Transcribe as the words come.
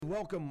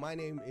welcome. My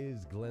name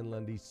is Glenn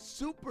Lundy.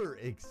 Super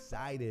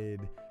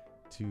excited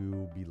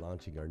to be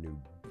launching our new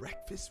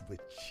Breakfast with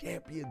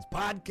Champions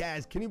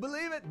podcast. Can you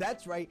believe it?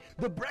 That's right.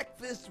 The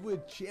Breakfast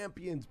with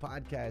Champions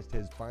podcast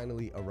has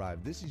finally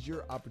arrived. This is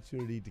your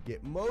opportunity to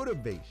get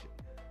motivation,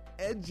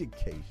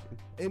 education,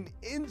 and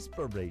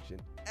inspiration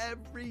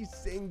every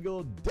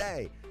single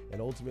day.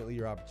 And ultimately,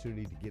 your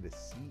opportunity to get a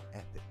seat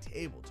at the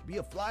table, to be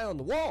a fly on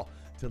the wall,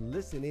 to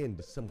listen in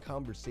to some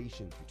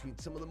conversations between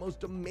some of the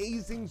most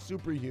amazing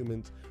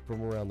superhumans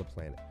from around the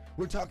planet.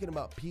 We're talking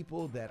about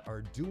people that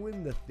are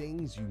doing the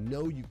things you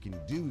know you can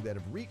do, that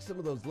have reached some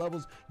of those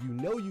levels you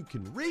know you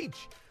can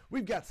reach.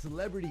 We've got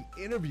celebrity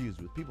interviews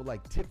with people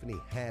like Tiffany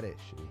Haddish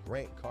and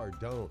Grant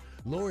Cardone,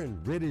 Lauren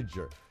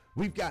Rittiger.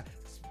 We've got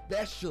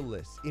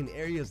specialists in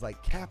areas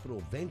like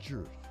capital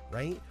ventures,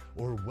 right?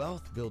 Or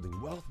wealth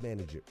building, wealth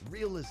management,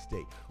 real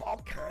estate,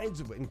 all kinds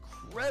of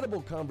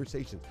incredible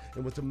conversations.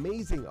 And what's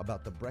amazing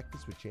about the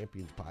Breakfast with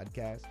Champions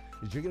podcast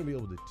is you're going to be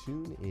able to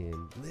tune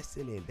in,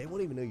 listen in. They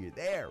won't even know you're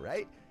there,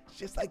 right? It's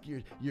just like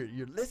you're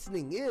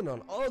listening in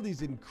on all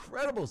these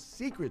incredible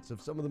secrets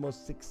of some of the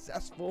most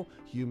successful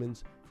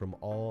humans from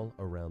all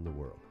around the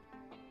world.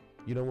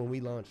 You know, when we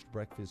launched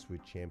Breakfast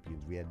with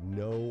Champions, we had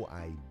no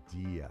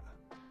idea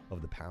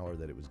of the power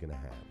that it was going to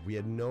have. We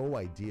had no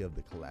idea of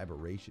the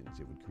collaborations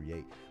it would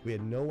create. We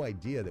had no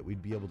idea that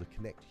we'd be able to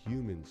connect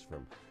humans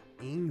from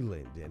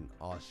England and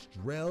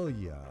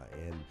Australia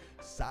and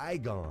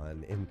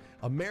Saigon and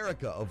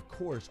America, of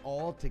course,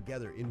 all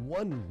together in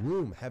one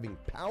room having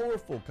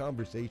powerful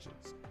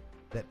conversations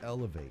that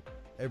elevate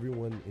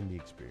everyone in the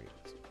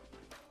experience.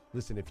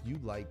 Listen, if you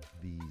like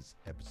these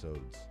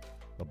episodes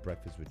of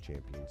Breakfast with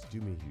Champions,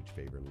 do me a huge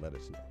favor and let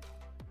us know.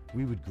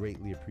 We would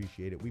greatly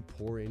appreciate it. We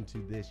pour into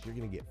this. You're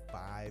going to get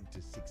 5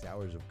 to 6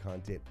 hours of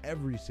content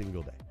every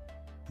single day,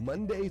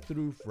 Monday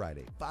through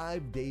Friday,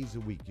 5 days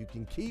a week. You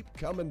can keep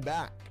coming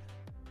back.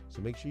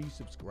 So make sure you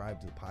subscribe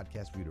to the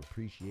podcast. We'd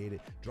appreciate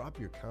it. Drop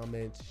your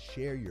comments,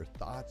 share your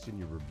thoughts and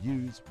your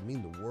reviews. It would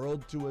mean the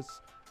world to us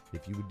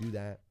if you would do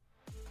that.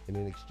 And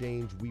in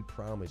exchange, we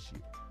promise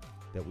you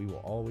that we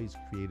will always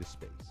create a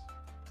space,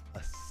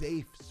 a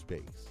safe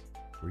space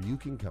where you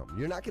can come.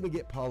 You're not going to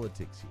get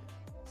politics here.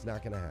 It's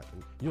not going to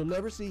happen. You'll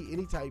never see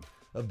any type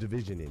of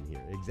division in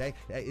here.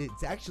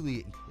 It's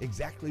actually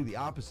exactly the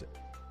opposite.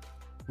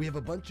 We have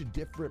a bunch of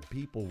different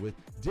people with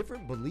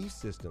different belief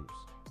systems,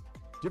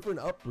 different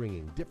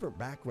upbringing, different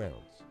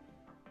backgrounds.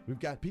 We've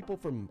got people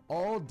from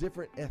all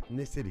different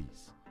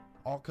ethnicities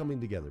all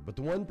coming together. But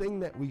the one thing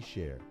that we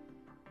share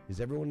is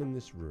everyone in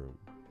this room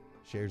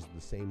shares the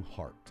same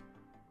heart.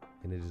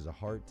 And it is a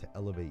heart to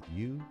elevate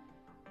you,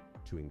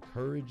 to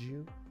encourage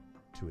you,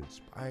 to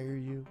inspire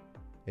you,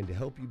 and to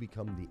help you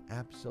become the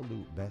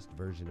absolute best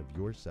version of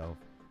yourself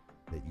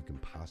that you can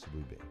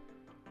possibly be.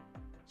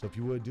 So if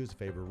you would, do us a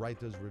favor, write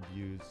those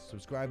reviews,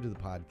 subscribe to the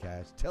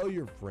podcast, tell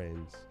your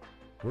friends.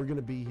 We're going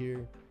to be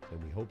here,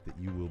 and we hope that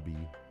you will be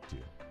too.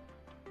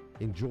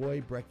 Enjoy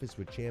Breakfast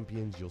with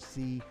Champions. You'll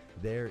see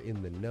there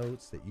in the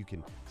notes that you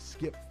can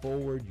skip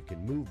forward, you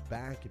can move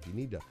back. If you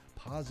need to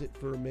pause it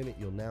for a minute,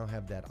 you'll now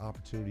have that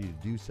opportunity to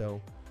do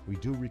so. We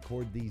do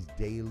record these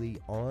daily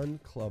on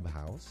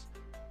Clubhouse.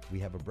 We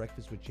have a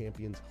Breakfast with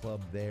Champions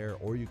club there,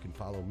 or you can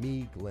follow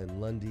me,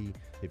 Glenn Lundy,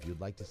 if you'd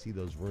like to see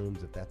those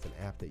rooms. If that's an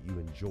app that you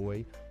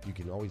enjoy, you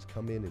can always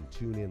come in and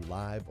tune in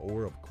live,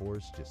 or of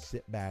course, just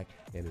sit back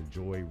and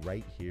enjoy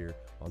right here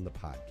on the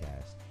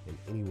podcast and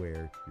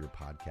anywhere your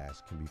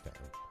podcast can be found.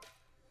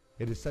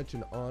 It is such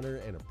an honor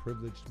and a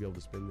privilege to be able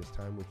to spend this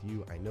time with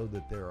you. I know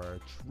that there are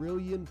a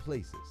trillion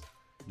places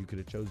you could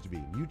have chose to be,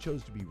 and you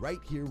chose to be right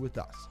here with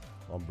us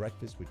on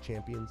Breakfast with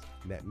Champions,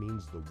 and that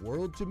means the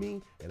world to me,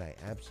 and I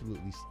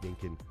absolutely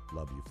stinking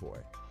love you for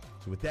it.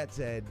 So with that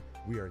said,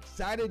 we are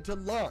excited to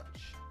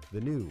launch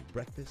the new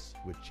Breakfast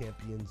with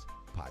Champions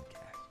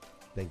podcast.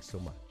 Thanks so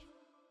much.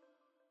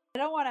 I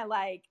don't want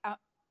to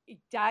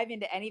dive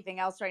into anything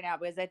else right now,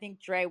 because I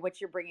think, Dre,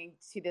 what you're bringing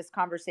to this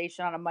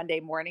conversation on a Monday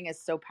morning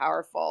is so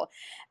powerful.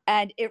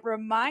 And it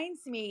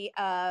reminds me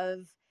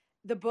of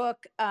the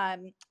book,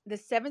 The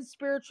 7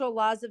 Spiritual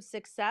Laws of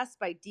Success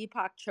by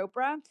Deepak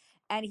Chopra.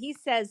 And he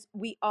says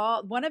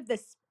one of the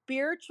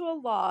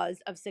spiritual laws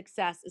of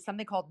success is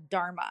something called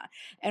Dharma.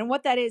 And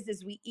what that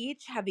is we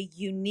each have a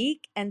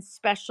unique and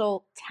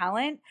special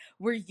talent.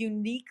 We're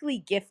uniquely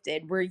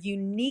gifted. We're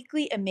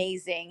uniquely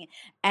amazing.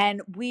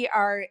 And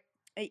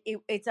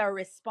it's our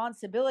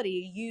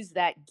responsibility to use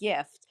that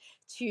gift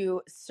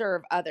to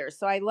serve others.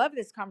 So I love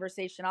this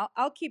conversation.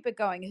 I'll keep it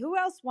going. Who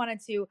else wanted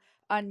to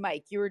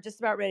unmic? You were just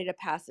about ready to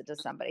pass it to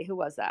somebody. Who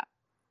was that?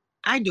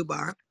 I do,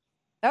 Barb.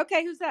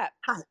 Okay, who's that?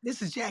 Hi,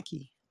 this is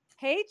Jackie.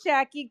 Hey,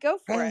 Jackie, go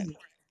for it.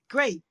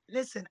 Great.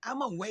 Listen,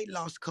 I'm a weight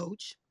loss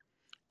coach.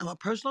 I'm a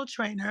personal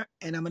trainer,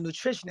 and I'm a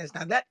nutritionist.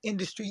 Now, that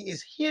industry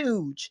is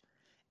huge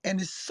and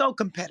is so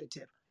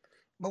competitive.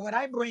 But what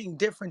I bring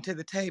different to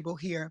the table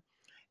here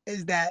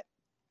is that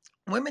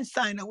women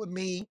sign up with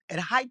me at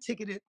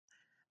high-ticketed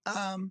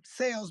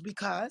sales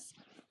because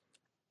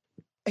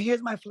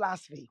here's my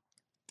philosophy.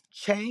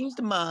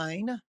 Changed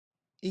mind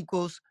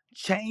equals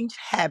changed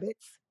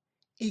habits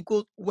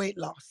equals weight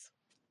loss.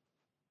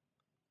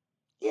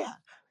 Yeah.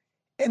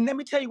 And let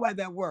me tell you why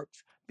that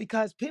works.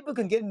 Because people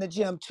can get in the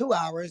gym 2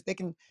 hours, they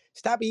can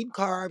stop eating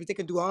carbs, they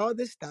can do all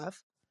this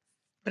stuff.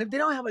 But if they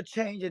don't have a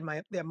change in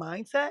their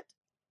mindset,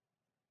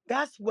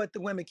 that's what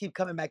the women keep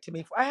coming back to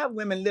me for. I have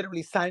women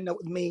literally signing up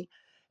with me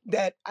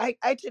that I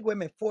take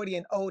women 40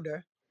 and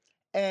older,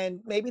 and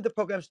maybe the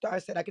program star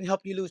said, I can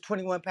help you lose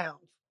 21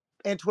 pounds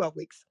in 12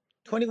 weeks,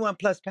 21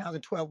 plus pounds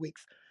in 12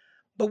 weeks.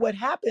 But what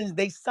happens,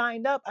 they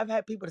signed up. I've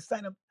had people to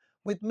sign up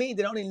with me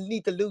that only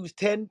need to lose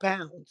 10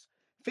 pounds,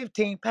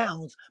 15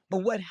 pounds.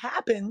 But what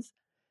happens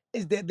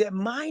is that their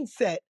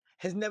mindset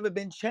has never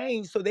been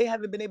changed, so they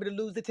haven't been able to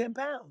lose the 10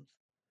 pounds.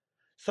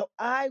 So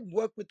I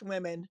work with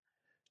women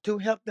to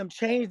help them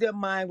change their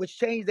mind, which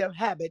change their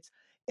habits.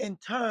 In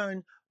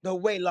turn, the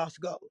weight loss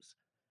goes.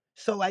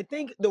 So I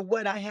think the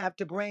what I have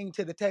to bring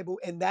to the table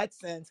in that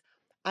sense,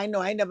 I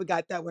know I never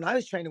got that when I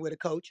was training with a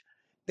coach.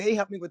 They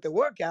helped me with the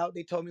workout.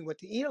 They told me what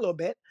to eat a little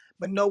bit,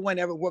 but no one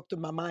ever worked with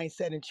my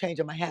mindset and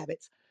changing my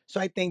habits. So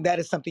I think that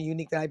is something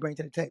unique that I bring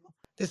to the table.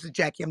 This is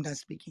Jackie. I'm done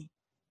speaking.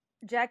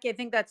 Jackie, I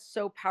think that's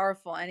so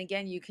powerful. And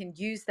again, you can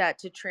use that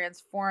to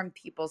transform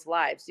people's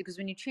lives because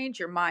when you change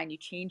your mind, you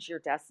change your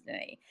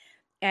destiny.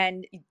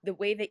 And the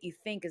way that you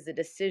think is a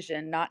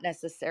decision, not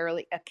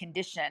necessarily a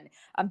condition.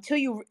 Until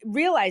you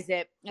realize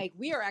it, like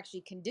we are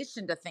actually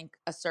conditioned to think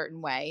a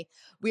certain way.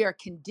 We are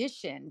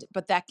conditioned,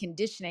 but that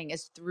conditioning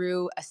is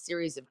through a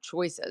series of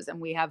choices, and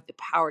we have the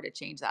power to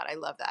change that. I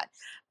love that.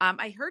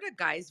 I heard a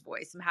guy's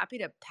voice. I'm happy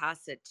to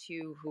pass it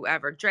to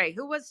whoever. Dre,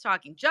 who was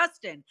talking?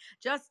 Justin.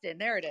 Justin,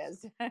 there it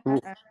is.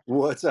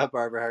 What's up,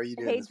 Barbara? How are you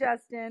doing Hey, this morning?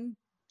 Justin.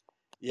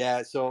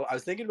 Yeah, so I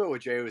was thinking about what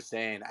Jay was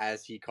saying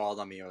as he called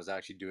on me. I was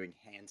actually doing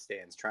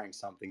handstands, trying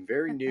something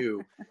very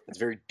new that's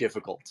very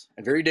difficult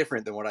and very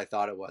different than what I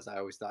thought it was. I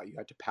always thought you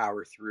had to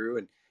power through,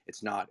 and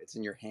it's not. It's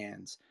in your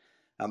hands.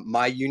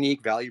 My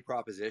unique value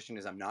proposition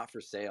is I'm not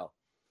for sale.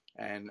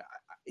 And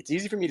it's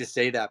easy for me to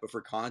say that, but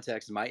for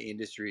context, in my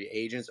industry,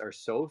 agents are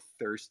so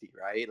thirsty,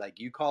 right? Like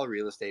you call a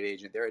real estate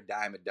agent, they're a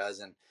dime a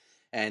dozen.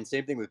 And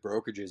same thing with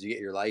brokerages. You get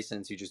your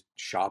license, you just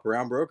shop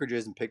around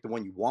brokerages and pick the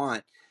one you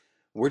want.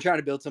 We're trying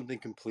to build something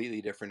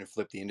completely different and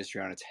flip the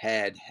industry on its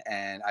head.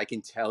 And I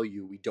can tell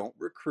you, we don't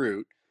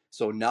recruit.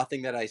 So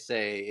nothing that I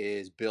say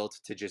is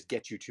built to just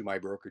get you to my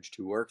brokerage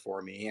to work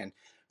for me. And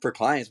for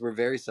clients, we're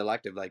very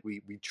selective. Like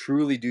we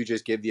truly do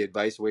just give the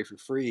advice away for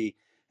free.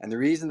 And the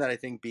reason that I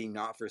think being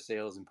not for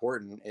sale is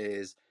important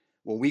is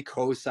when we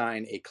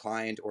co-sign a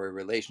client or a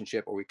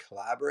relationship or we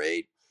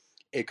collaborate,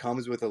 it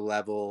comes with a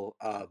level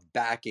of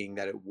backing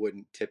that it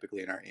wouldn't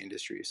typically in our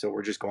industry. So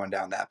we're just going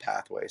down that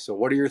pathway. So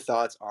what are your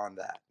thoughts on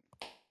that?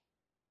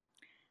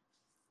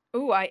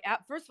 Oh,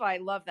 first of all, I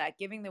love that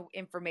giving the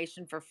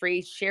information for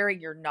free,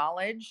 sharing your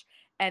knowledge,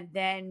 and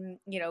then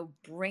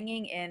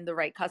bringing in the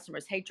right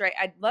customers. Hey, Dre,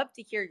 I'd love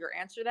to hear your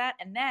answer to that,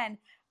 and then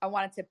I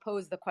wanted to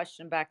pose the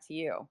question back to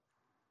you.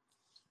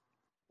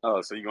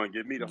 Oh, so you're going to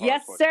give me the hard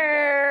Yes, question?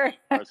 sir.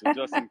 All right, so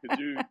Justin, could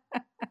you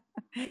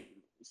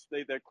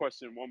state that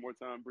question one more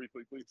time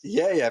briefly, please?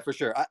 Yeah, for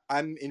sure.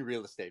 I'm in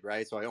real estate,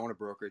 right? So I own a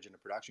brokerage and a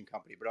production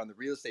company. But on the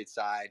real estate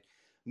side,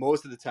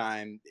 most of the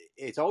time,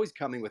 it's always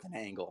coming with an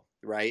angle,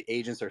 right?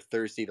 Agents are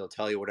thirsty. They'll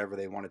tell you whatever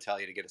they want to tell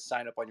you to get a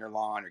sign up on your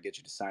lawn or get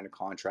you to sign a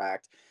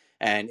contract.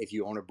 And if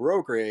you own a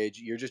brokerage,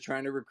 you're just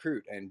trying to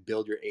recruit and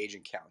build your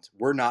agent count.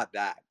 We're not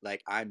that.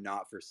 Like, I'm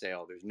not for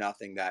sale. There's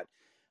nothing that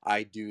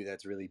I do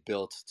that's really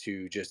built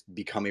to just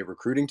become a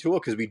recruiting tool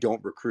because we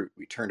don't recruit.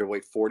 We turned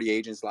away 40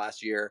 agents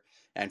last year.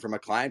 And from a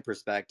client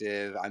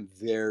perspective, I'm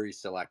very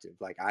selective.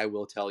 Like I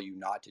will tell you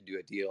not to do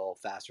a deal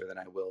faster than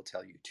I will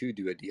tell you to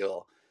do a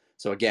deal.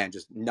 So again,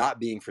 just not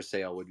being for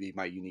sale would be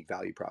my unique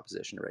value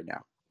proposition right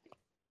now.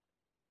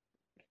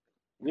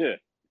 Yeah.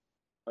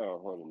 Oh,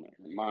 hold on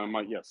a minute.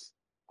 My yes.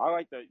 I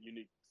like that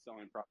unique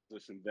selling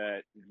proposition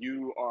that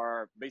you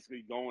are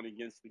basically going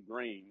against the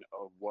grain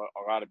of what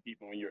a lot of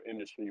people in your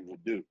industry will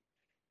do.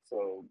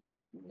 So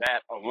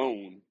that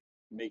alone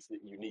makes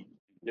it unique,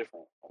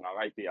 different. And I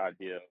like the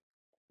idea of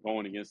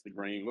going against the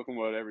grain, looking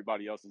what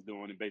everybody else is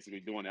doing and basically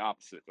doing the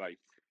opposite. Like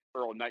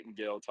Earl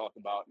Nightingale talked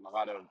about, and a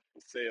lot of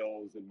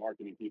sales and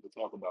marketing people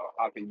talk about,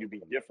 how can you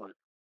be different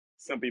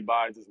simply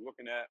by just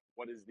looking at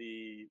what is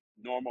the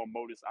normal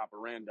modus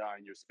operandi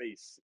in your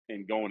space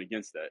and going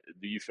against that.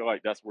 Do you feel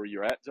like that's where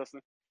you're at,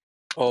 Justin?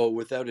 Oh,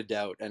 without a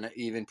doubt. And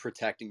even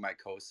protecting my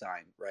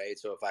cosign, right?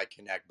 So if I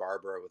connect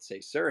Barbara with, say,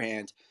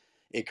 Sirhan,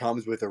 it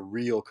comes with a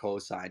real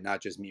cosign,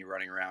 not just me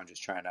running around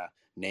just trying to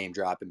name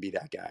drop and be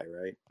that guy,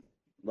 right?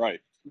 Right.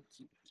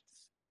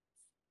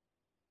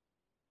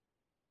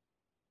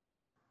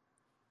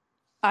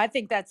 I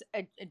think that's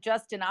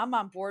Justin. I'm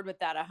on board with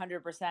that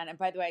 100%. And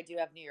by the way, I do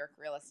have New York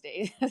real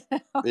estate.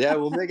 Yeah,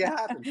 we'll make it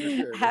happen for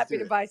sure. Happy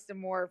to buy some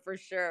more for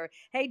sure.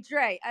 Hey,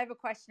 Dre, I have a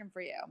question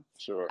for you.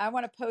 Sure. I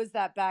want to pose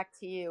that back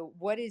to you.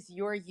 What is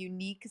your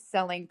unique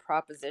selling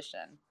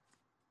proposition?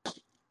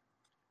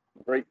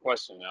 Great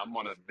question. I'm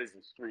on a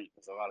busy street.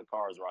 There's a lot of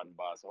cars riding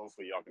by, so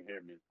hopefully y'all can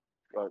hear me.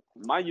 But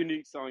my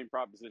unique selling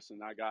proposition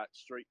I got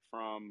straight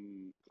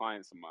from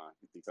clients of mine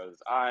because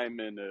I'm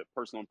in the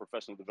personal and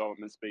professional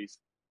development space.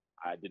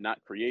 I did not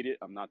create it.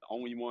 I'm not the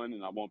only one,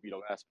 and I won't be the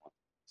last one.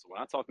 So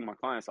when I talk to my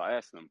clients, I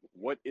ask them,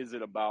 what is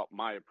it about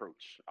my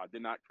approach? I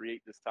did not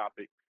create this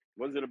topic.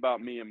 What is it about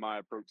me and my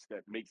approach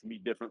that makes me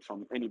different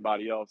from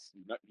anybody else?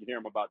 You hear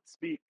them about to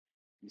speak.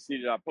 You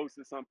see that I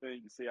posted something.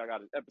 You see I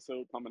got an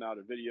episode coming out,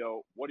 a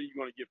video. What are you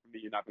going to get from me?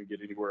 You're not going to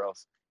get anywhere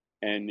else.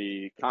 And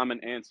the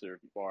common answer,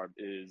 Barb,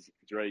 is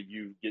Dre,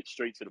 you get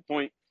straight to the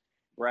point,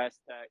 brass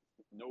tacks,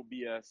 no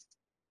BS.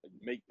 You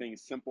make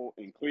things simple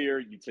and clear.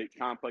 You take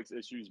complex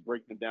issues,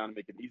 break them down, and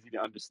make it easy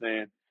to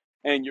understand.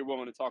 And you're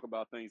willing to talk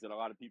about things that a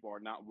lot of people are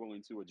not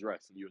willing to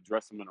address. And you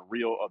address them in a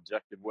real,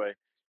 objective way.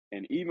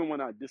 And even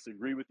when I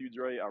disagree with you,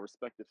 Dre, I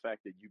respect the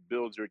fact that you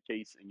build your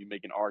case and you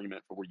make an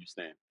argument for where you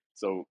stand.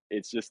 So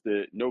it's just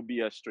the no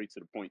BS, straight to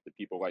the point that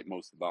people like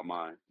most about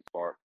mine,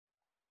 Barb.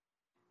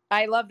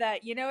 I love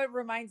that. You know, it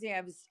reminds me,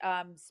 I was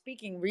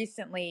speaking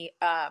recently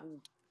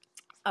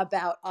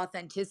about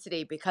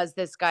authenticity because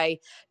this guy,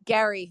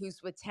 Gary,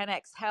 who's with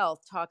 10X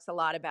Health, talks a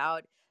lot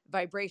about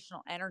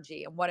vibrational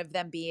energy and one of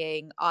them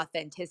being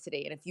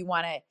authenticity. And if you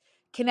want to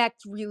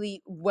connect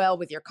really well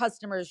with your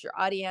customers, your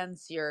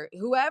audience, your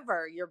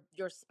whoever,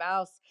 your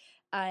spouse,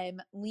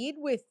 lead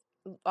with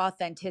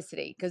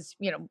authenticity because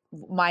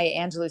Maya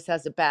Angelou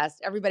says it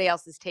best, everybody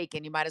else is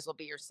taken, you might as well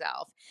be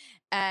yourself.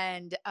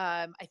 And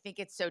I think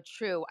it's so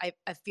true.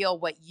 I feel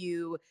what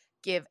you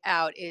give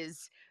out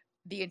is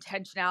the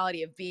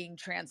intentionality of being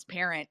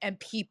transparent, and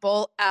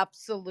people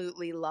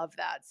absolutely love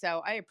that.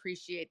 So I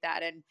appreciate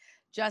that. And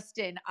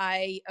Justin,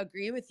 I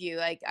agree with you.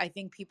 Like, I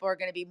think people are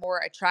going to be more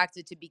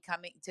attracted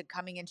to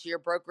coming into your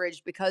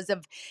brokerage because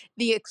of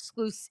the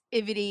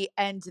exclusivity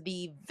and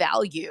the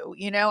value.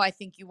 I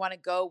think you want to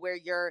go where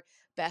you're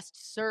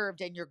best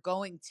served and you're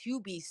going to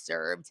be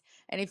served.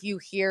 And if you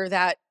hear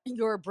that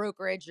your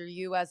brokerage or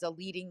you as a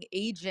leading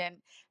agent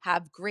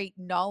have great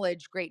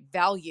knowledge, great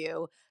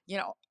value,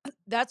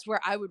 that's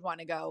where I would want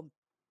to go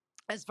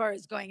as far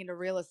as going into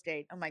real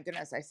estate. Oh my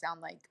goodness, I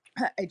sound like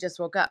I just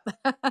woke up.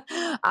 But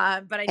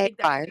I Hey, think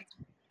that's Barb.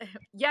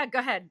 yeah, go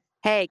ahead.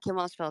 Hey, Kim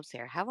Walsh Phillips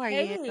here. How are you?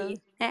 Hey.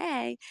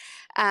 Hey.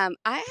 I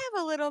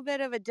have a little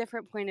bit of a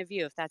different point of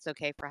view, if that's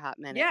okay for a hot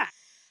minute. Yeah.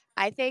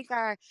 I think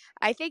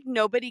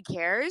nobody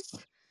cares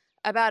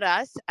about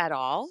us at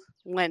all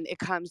when it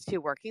comes to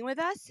working with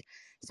us.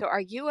 So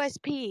our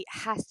USP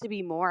has to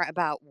be more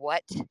about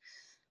what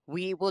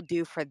we will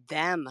do for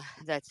them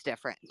that's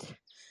different.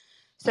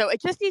 So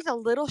it just needs a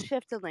little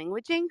shift of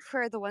languaging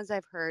for the ones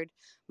I've heard,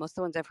 most of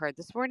the ones I've heard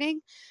this morning,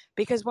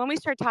 because when we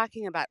start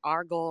talking about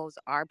our goals,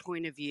 our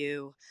point of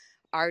view,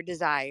 our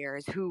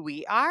desires, who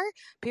we are,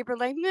 people are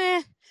like,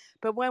 meh.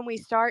 But when we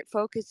start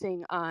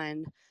focusing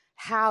on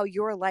how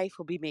your life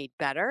will be made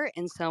better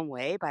in some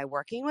way by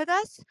working with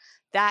us,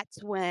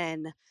 that's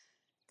when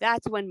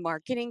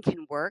marketing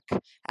can work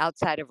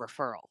outside of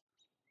referral.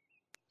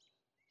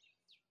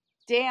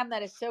 Damn,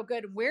 that is so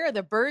good. Where are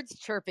the birds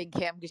chirping,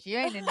 Kim? Because you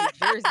ain't in New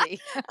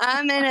Jersey.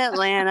 I'm in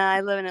Atlanta.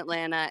 I live in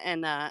Atlanta,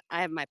 and I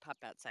have my pup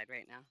outside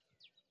right now.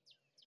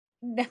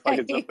 Nice. If I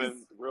could jump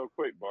in real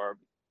quick, Barb.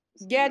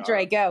 Yeah,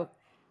 Dre, go.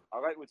 I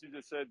like what you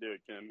just said there,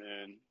 Kim.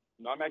 And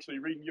I'm actually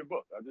reading your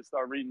book. I just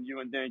started reading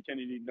you and Dan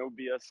Kennedy, No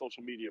BS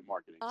Social Media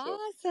Marketing. Awesome.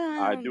 So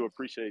I do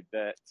appreciate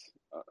that,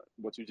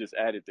 what you just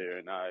added there.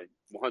 And I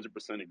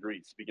 100%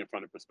 agree, speaking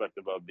from the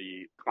perspective of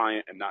the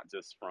client and not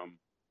just from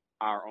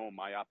our own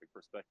myopic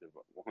perspective,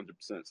 100%.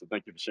 So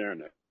thank you for sharing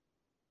that.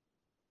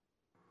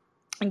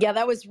 Yeah,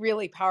 that was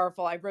really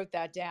powerful. I wrote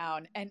that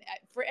down. And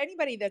for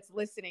anybody that's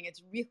listening,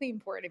 it's really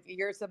important if you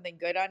hear something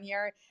good on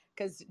here,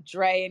 because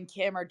Dre and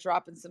Kim are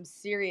dropping some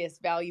serious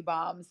value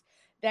bombs,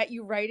 that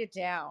you write it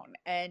down.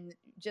 And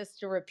just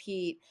to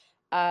repeat,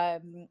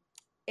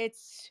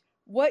 it's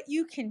what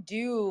you can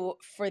do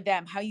for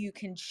them, how you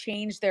can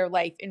change their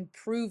life,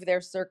 improve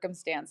their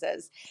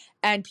circumstances.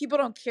 And people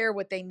don't care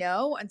what they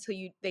know until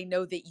they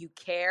know that you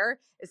care,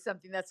 is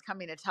something that's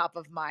coming to top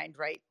of mind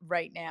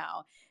right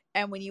now.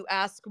 And when you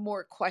ask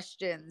more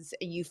questions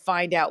and you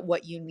find out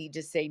what you need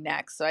to say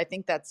next. So I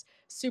think that's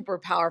super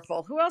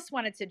powerful. Who else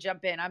wanted to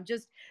jump in? I'm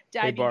just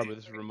diving. Hey, Barbara,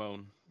 this is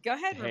Ramon. Go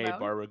ahead, Hey, Ramon.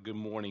 Barbara, good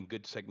morning.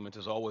 Good segment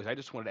as always. I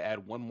just wanted to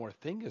add one more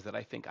thing is that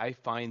I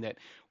find that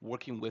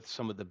working with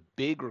some of the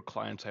bigger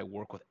clients I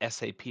work with,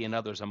 SAP and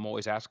others, I'm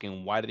always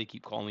asking, why do they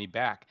keep calling me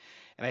back?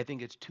 And I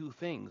think it's two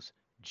things.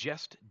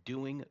 Just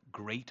doing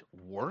great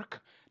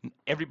work.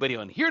 Everybody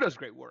on here does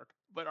great work,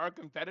 but our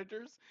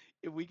competitors,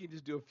 if we can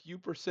just do a few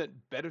percent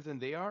better than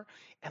they are,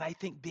 and I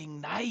think being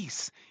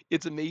nice.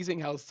 It's amazing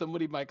how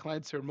somebody, my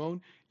clients, say,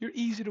 Ramon, you're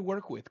easy to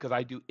work with because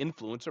I do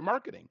influencer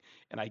marketing.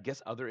 And I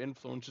guess other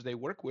influencers they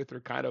work with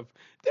are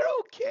they're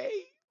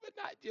okay, but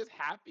not just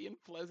happy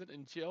and pleasant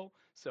and chill.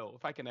 So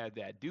if I can add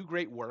that, do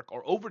great work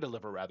or over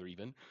deliver rather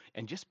even,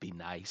 and just be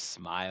nice,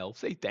 smile,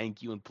 say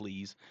thank you and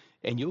please,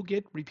 and you'll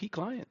get repeat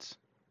clients.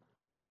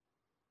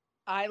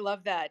 I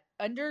love that.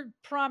 Under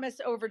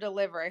promise, over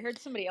deliver. I heard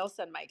somebody else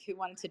on mic who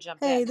wanted to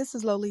jump Hey, in. this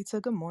is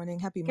Lolita. Good morning.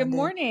 Happy Good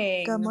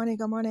Monday. Good morning. morning.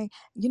 Good morning.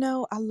 You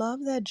know, I love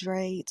that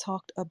Dre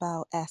talked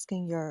about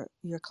asking your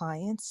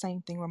clients.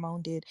 Same thing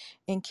Ramon did.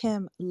 And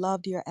Kim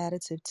loved your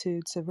attitude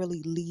too, to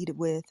really lead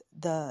with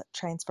the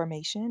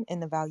transformation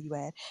and the value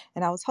add.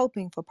 And I was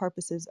hoping for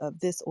purposes of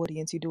this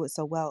audience, you do it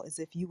so well, is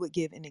if you would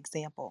give an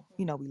example.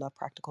 You know, we love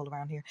practical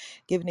around here.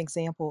 Give an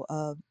example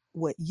of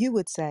what you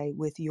would say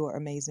with your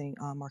amazing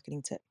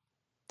marketing tip.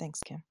 Thanks,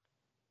 Kim.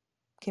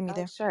 Kim, you Oh,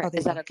 there? sure. Oh, there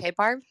Is you that go. okay,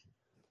 Barb?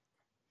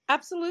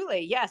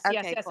 Absolutely. Yes,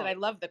 yes, Okay, yes. And cool. I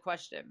love the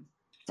question.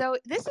 So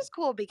this is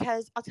cool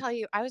because I'll tell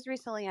you, I was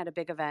recently at a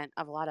big event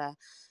of a lot of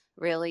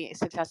really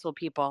successful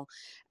people.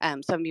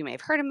 Some of you may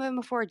have heard of him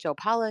before, Joe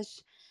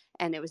Polish,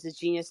 and it was a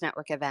Genius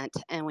Network event.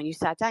 And when you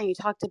sat down, you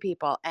talked to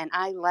people, and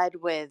I led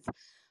with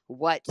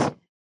what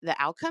the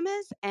outcome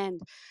is,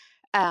 and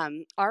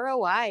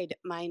ROI'd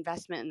my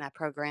investment in that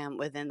program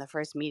within the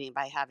first meeting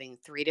by having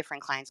 3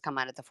 different clients come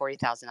out at the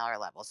 $40,000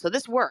 level. So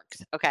this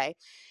works, okay?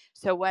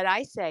 So what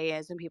I say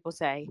is when people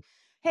say,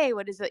 "Hey,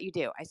 what is it you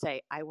do?" I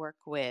say, "I work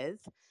with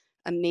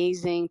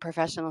amazing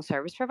professional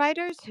service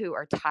providers who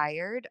are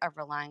tired of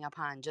relying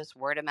upon just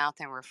word of mouth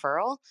and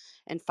referral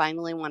and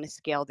finally want to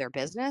scale their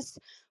business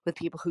with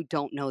people who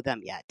don't know them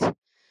yet."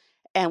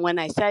 And when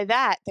I say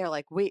that, they're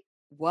like, "Wait,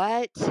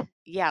 what?"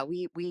 Yeah,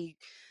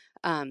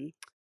 um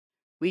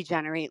we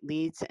generate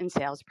leads and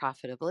sales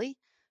profitably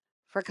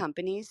for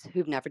companies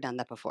who've never done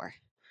that before.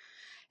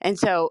 And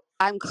so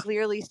I'm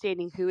clearly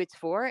stating who it's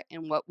for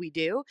and what we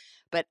do,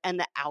 but and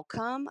the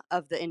outcome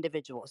of the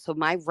individual. So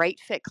my right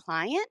fit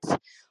client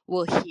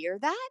will hear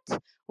that,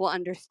 will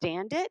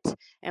understand it,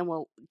 and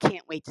will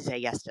can't wait to say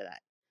yes to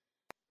that.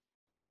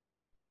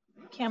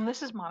 Kim,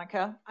 this is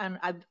Monica, and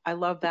I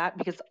love that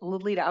because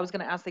Lolita, I was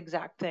going to ask the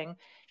exact thing.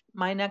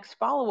 My next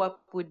follow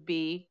up would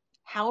be,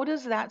 how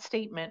does that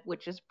statement,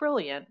 which is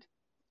brilliant,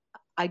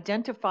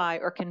 identify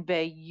or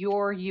convey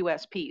your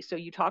USP? So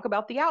you talk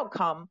about the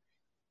outcome,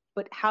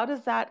 but how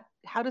does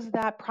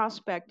that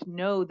prospect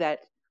know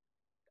that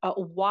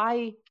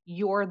why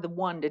you're the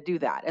one to do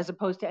that, as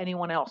opposed to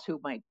anyone else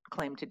who might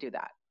claim to do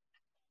that?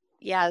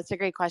 Yeah, that's a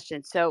great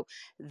question. So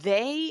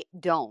they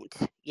don't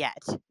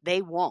yet.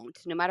 They won't.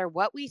 No matter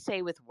what we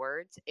say with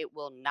words, it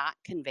will not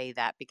convey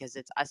that because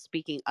it's us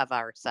speaking of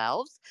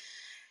ourselves.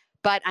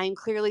 But I'm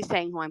clearly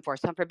saying who I'm for.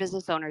 So I'm for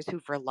business owners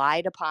who've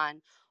relied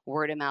upon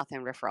word of mouth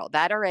and referral.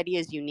 That already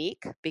is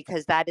unique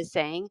because that is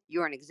saying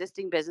you're an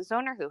existing business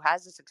owner who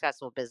has a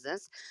successful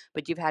business,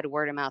 but you've had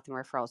word of mouth and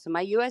referral. So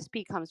my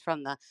USP comes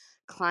from the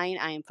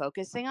client I am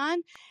focusing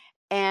on.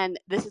 And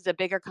this is a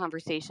bigger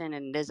conversation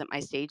and it isn't my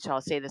stage. So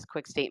I'll say this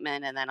quick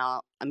statement and then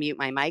I'll mute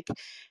my mic.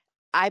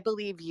 I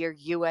believe your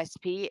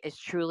USP is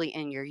truly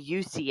in your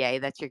UCA.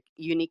 That's your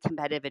unique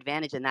competitive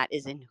advantage, and that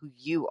is in who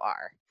you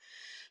are.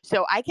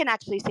 So I can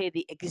actually say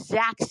the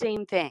exact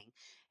same thing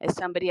as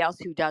somebody else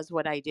who does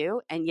what I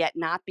do and yet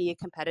not be a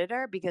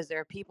competitor because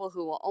there are people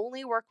who will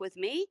only work with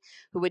me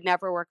who would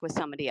never work with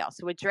somebody else.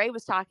 So what Dre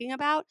was talking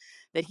about,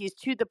 that he's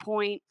to the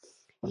point,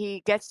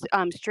 he gets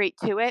straight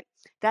to it.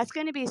 That's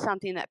going to be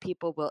something that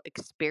people will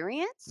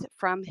experience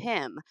from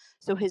him.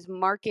 So his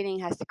marketing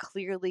has to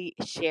clearly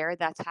share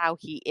that's how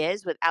he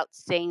is without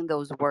saying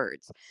those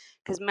words.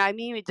 Because by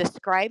me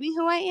describing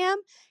who I am,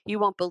 you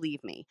won't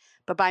believe me.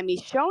 But by me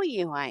showing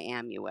you who I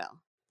am, you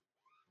will.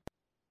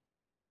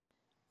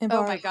 And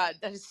Oh my Barb, God,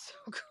 that is so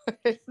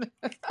good.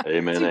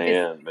 Amen, Too busy.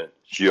 Ann. But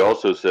she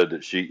also said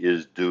that she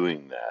is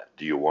doing that.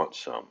 Do you want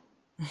some?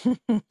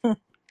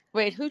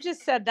 Wait, who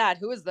just said that?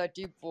 Who is that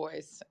deep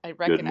voice? I Good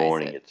recognize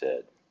morning, it. it's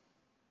Ed.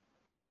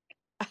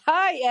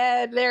 Hi,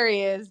 Ed. There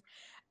he is.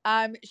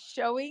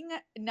 Showing,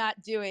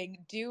 not doing.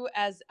 Do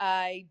as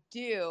I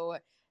do,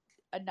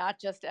 not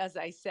just as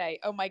I say.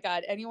 Oh my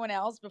God. Anyone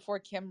else before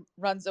Kim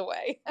runs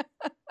away?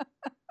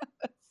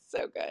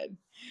 So good.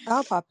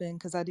 I'll pop in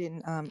because I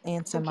didn't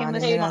answer So Kim, mine,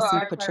 this and is Hey then I see Monica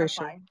Barb. Patricia.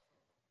 clarifying.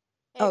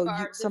 Hey Oh,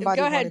 Barb, this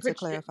somebody Go ahead, wanted to Patricia.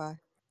 clarify.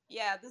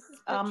 yeah, this is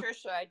Um,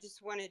 Patricia. I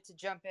just wanted to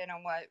jump in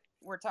on what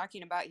we're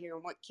talking about here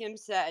and what Kim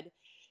said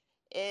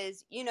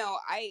is,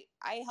 I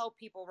help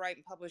people write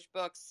and publish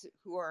books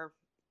who are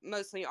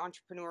mostly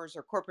entrepreneurs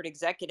or corporate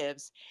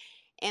executives.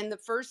 And the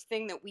first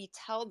thing that we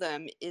tell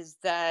them is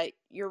that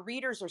your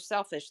readers are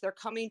selfish. They're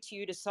coming to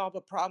you to solve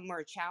a problem or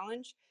a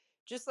challenge,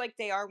 just like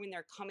they are when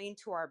they're coming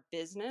to our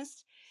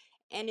business.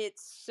 And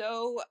it's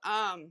so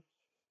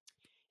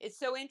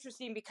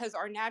interesting because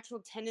our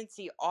natural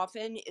tendency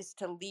often is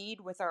to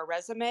lead with our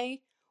resume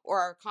or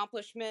our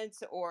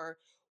accomplishments or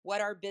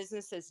what our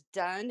business has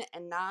done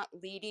and not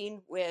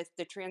leading with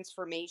the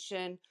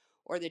transformation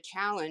or the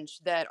challenge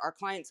that our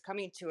clients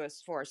coming to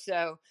us for.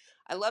 So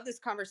I love this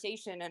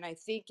conversation and I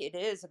think it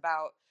is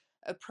about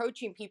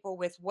approaching people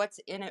with what's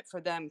in it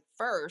for them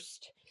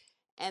first.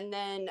 And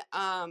then,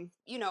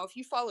 if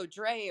you follow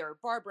Dre or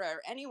Barbara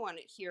or anyone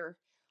here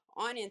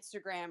on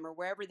Instagram or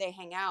wherever they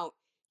hang out,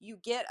 you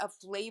get a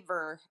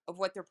flavor of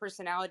what their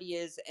personality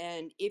is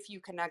and if you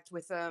connect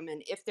with them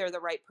and if they're the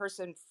right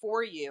person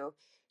for you.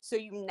 So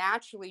you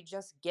naturally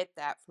just get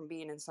that from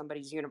being in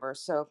somebody's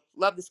universe. So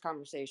love this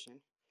conversation.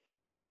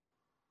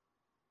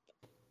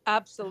 Hi,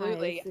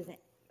 Absolutely. this is.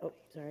 Oh,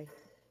 sorry.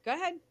 Go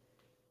ahead.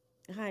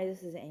 Hi,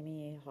 this is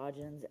Amy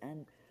Hodgins,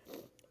 and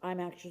I'm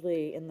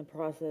actually in the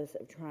process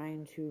of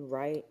trying to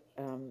write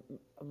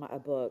a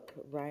book,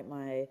 write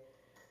my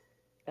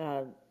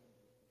uh,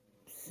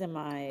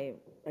 semi,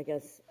 I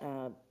guess,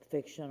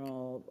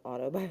 fictional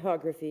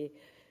autobiography,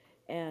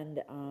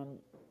 and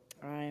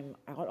I'm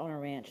out on a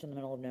ranch in the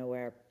middle of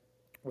nowhere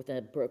with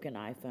a broken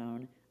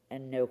iPhone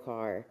and no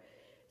car.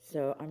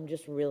 So I'm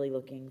just really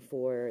looking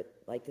for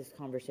like this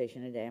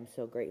conversation today. I'm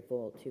so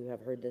grateful to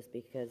have heard this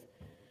because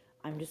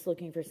I'm just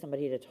looking for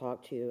somebody to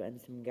talk to and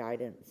some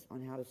guidance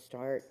on how to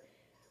start,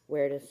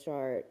 where to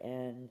start,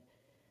 and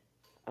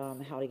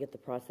how to get the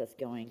process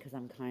going because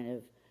I'm kind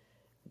of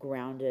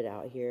grounded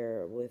out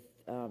here with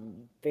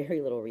very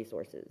little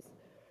resources.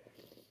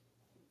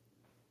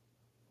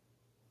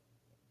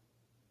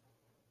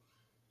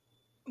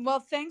 Well,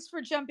 thanks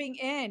for jumping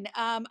in.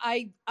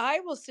 I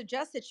will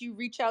suggest that you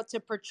reach out to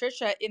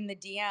Patricia in the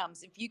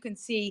DMs. If you can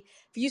see,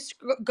 if you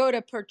go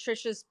to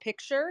Patricia's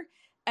picture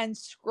and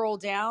scroll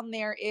down,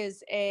 there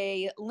is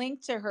a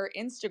link to her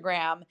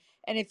Instagram.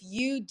 And if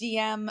you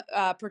DM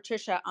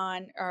Patricia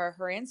on her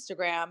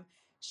Instagram,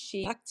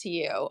 she back to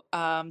you.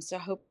 So I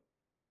hope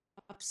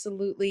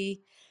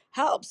absolutely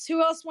helps.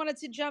 Who else wanted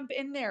to jump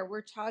in there?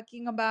 We're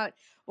talking about,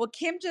 well,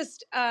 Kim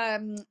just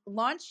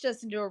launched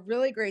us into a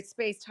really great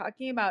space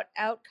talking about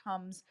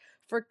outcomes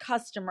for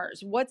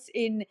customers. What's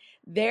in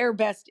their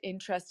best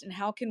interest and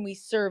how can we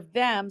serve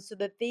them so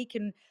that they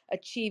can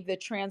achieve the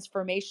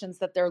transformations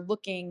that they're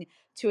looking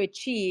to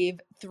achieve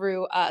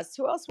through us?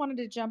 Who else wanted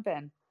to jump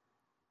in?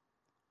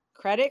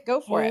 Credit, go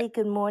for it. Hey,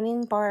 good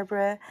morning,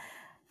 Barbara.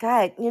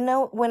 God,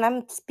 when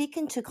I'm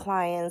speaking to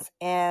clients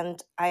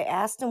and I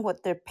ask them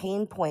what their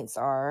pain points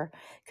are,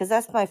 because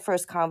that's my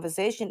first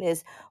conversation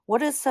is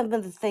what are some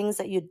of the things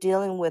that you're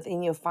dealing with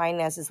in your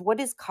finances? What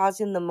is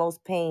causing the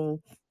most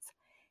pain?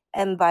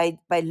 And by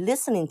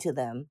listening to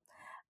them,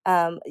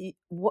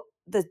 what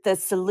the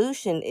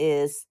solution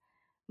is,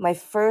 my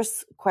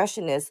first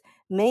question is,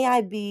 may I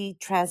be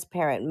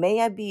transparent?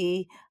 May I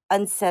be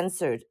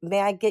uncensored?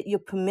 May I get your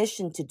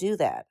permission to do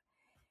that?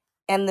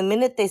 And the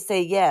minute they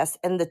say yes,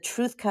 and the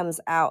truth comes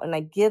out, and I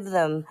give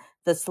them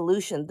the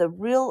solution, the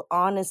real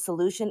honest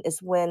solution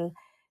is when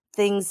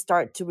things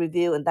start to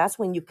reveal, and that's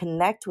when you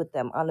connect with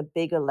them on a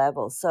bigger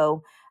level.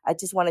 So I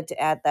just wanted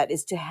to add that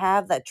is to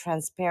have that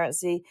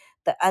transparency,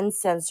 the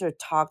uncensored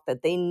talk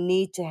that they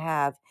need to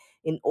have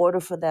in order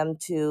for them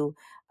to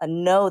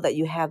know that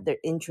you have their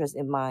interest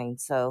in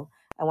mind. So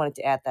I wanted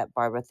to add that,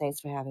 Barbara.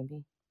 Thanks for having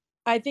me.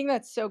 I think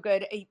that's so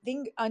good. I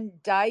think on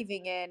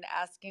diving in,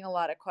 asking a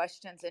lot of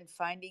questions and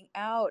finding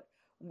out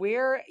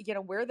where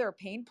their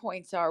pain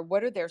points are,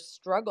 what are their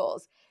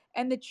struggles.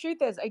 And the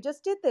truth is, I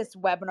just did this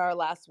webinar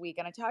last week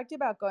and I talked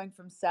about going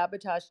from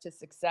sabotage to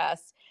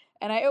success.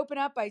 And I open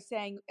up by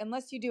saying,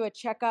 unless you do a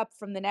checkup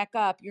from the neck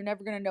up, you're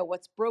never going to know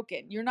what's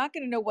broken. You're not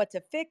going to know what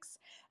to fix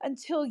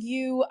until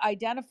you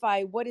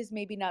identify what is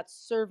maybe not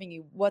serving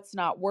you, what's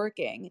not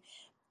working.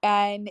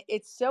 And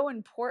it's so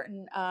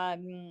important.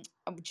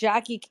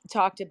 Jackie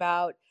talked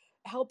about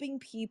helping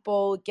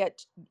people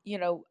get,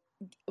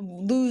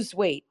 lose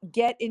weight,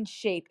 get in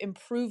shape,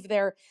 improve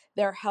their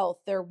health,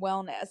 their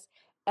wellness.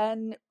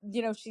 And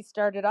she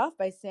started off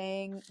by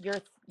saying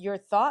your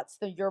thoughts,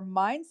 your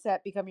mindset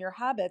become your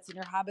habits, and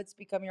your habits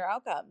become your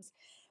outcomes.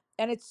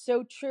 And it's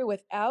so true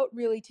without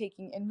really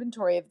taking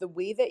inventory of the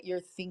way that you're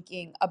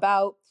thinking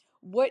about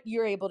what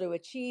you're able to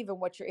achieve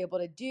and what you're able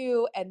to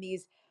do, and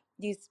these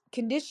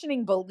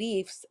conditioning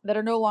beliefs that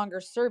are no longer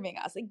serving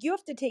us. Like you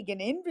have to take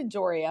an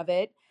inventory of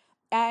it.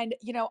 And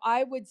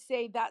I would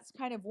say that's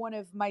kind of one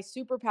of my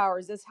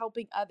superpowers is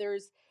helping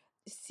others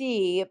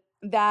see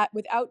that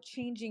without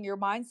changing your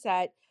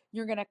mindset,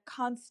 you're going to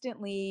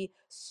constantly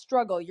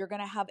struggle. You're going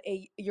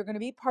to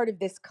be part of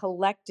this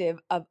collective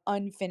of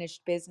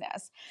unfinished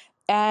business.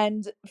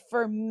 And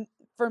for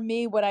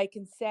me, what I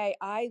can say,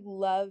 I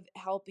love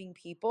helping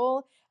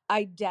people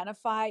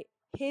identify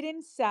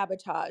hidden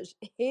sabotage,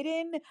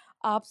 hidden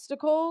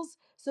obstacles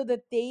so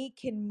that they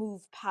can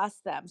move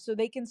past them, so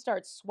they can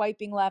start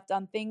swiping left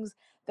on things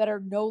that are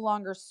no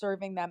longer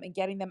serving them and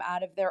getting them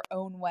out of their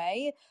own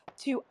way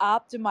to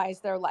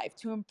optimize their life,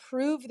 to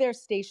improve their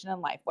station in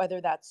life, whether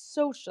that's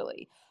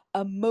socially,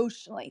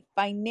 emotionally,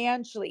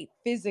 financially,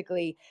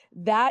 physically.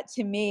 That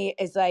to me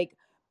is like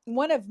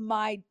one of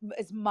my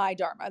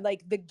dharma,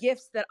 like the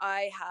gifts that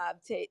I have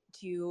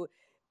to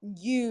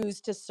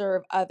use to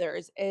serve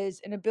others is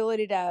an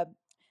ability to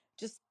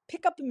just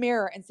pick up a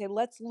mirror and say,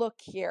 let's look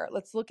here.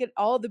 Let's look at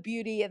all the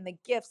beauty and the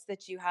gifts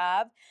that you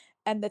have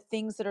and the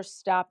things that are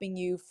stopping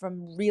you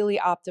from really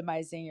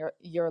optimizing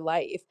your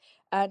life.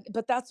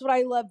 But that's what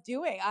I love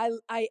doing.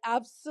 I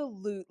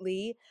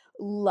absolutely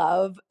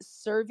love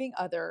serving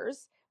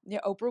others.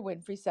 Oprah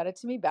Winfrey said it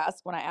to me best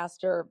when I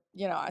asked her,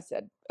 I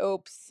said,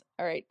 oops.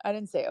 All right. I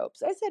didn't say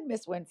oops. I said,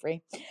 Miss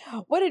Winfrey,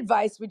 what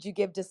advice would you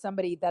give to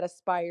somebody that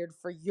aspired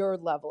for your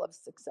level of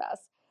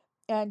success?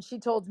 And she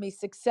told me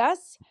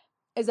success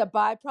is a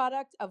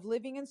byproduct of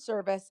living in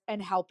service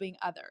and helping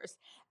others.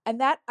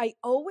 And that I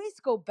always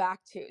go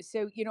back to.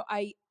 So,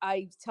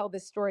 I tell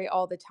this story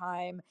all the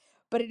time,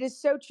 but it is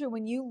so true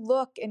when you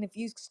look and if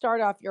you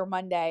start off your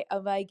Monday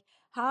of like,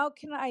 how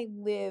can I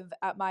live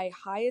at my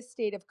highest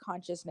state of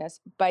consciousness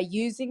by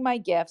using my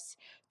gifts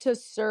to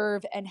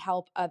serve and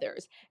help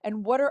others?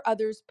 And what are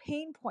others'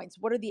 pain points?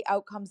 What are the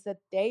outcomes that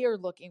they are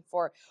looking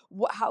for?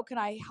 How can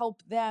I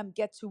help them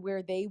get to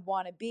where they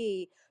want to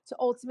be to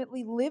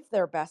ultimately live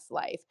their best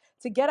life,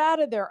 to get out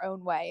of their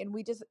own way? And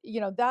we just,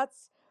 that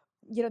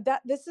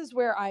this is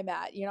where I'm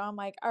at. I'm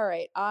like, all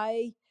right,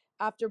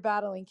 after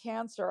battling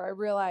cancer, I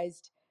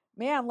realized,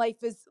 man,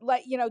 life is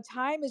like,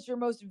 time is your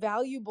most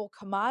valuable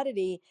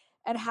commodity.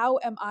 And how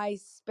am I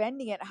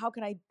spending it? How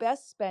can I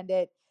best spend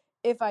it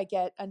if I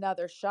get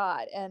another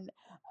shot? And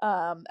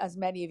as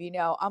many of you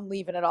know, I'm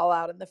leaving it all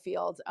out in the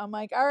field. I'm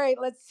like, all right,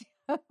 let's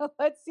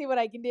see what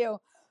I can do.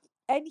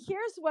 And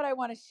here's what I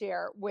want to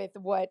share with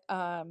what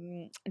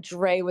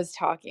Dre was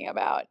talking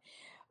about.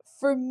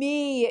 For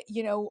me,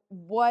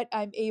 what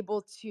I'm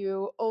able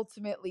to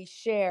ultimately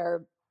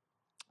share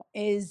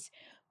is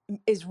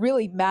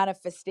really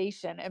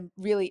manifestation, and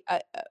really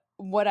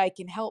what I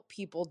can help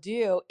people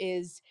do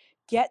is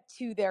get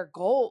to their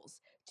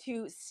goals,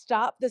 to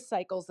stop the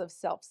cycles of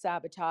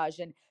self-sabotage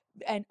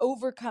and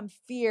overcome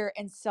fear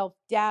and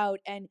self-doubt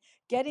and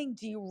getting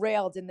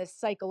derailed in this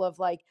cycle of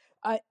like,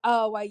 I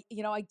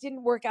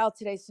didn't work out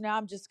today, so now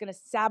I'm just going to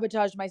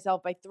sabotage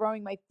myself by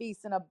throwing my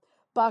face in a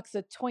box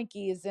of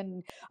Twinkies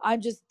and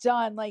I'm just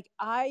done. Like,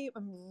 I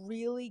am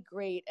really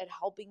great at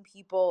helping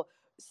people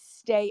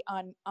stay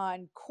on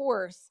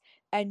course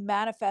and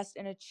manifest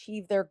and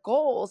achieve their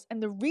goals.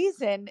 And the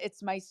reason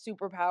it's my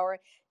superpower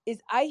is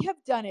I have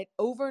done it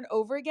over and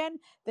over again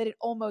that it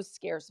almost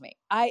scares me.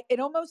 It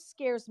almost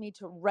scares me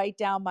to write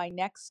down my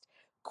next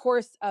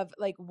course of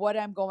like what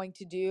I'm going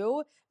to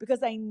do,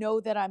 because I know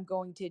that I'm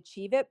going to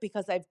achieve it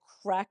because I've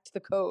cracked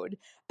the code.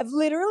 I've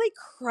literally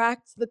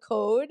cracked the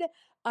code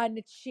on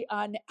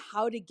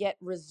how to get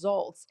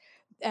results.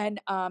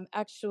 And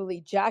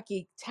actually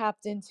Jackie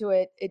tapped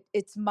into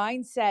it's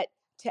mindset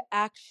to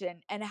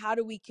action, and how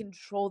do we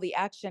control the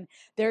action?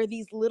 There are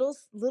these little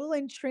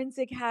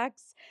intrinsic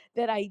hacks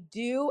that I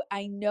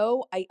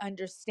know, I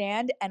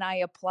understand, and I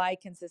apply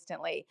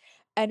consistently.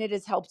 And it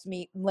has helped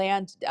me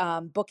land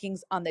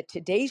bookings on the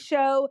Today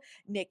Show,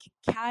 Nick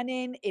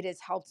Cannon. It has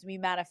helped me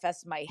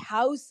manifest my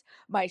house,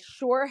 my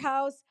shore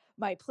house,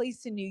 my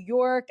place in New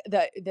York.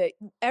 The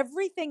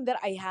everything that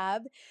I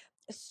have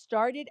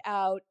started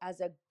out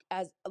as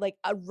like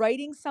a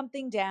writing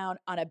something down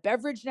on a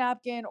beverage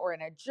napkin or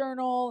in a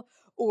journal,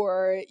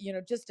 or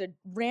just a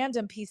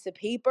random piece of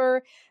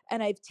paper,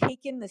 and I've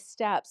taken the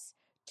steps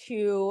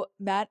to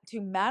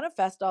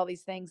manifest all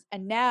these things.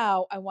 And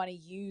now I want to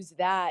use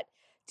that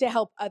to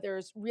help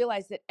others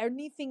realize that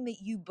anything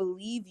that you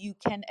believe you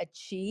can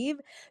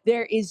achieve,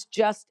 there is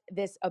just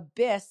this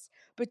abyss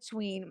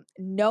between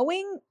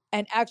knowing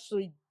and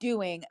actually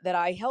doing that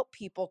I help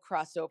people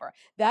cross over.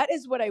 That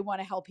is what I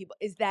want to help people,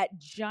 is that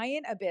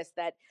giant abyss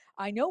that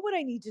I know what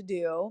I need to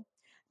do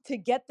to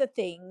get the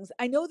things.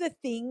 I know the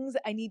things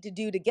I need to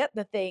do to get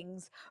the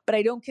things, but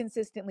I don't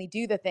consistently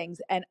do the things.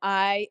 And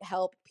I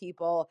help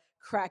people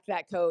crack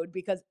that code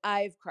because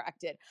I've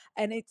cracked it.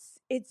 And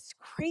it's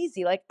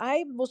crazy. Like,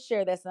 I will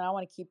share this, and I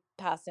want to keep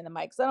passing the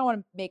mic because I don't want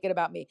to make it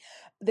about me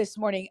this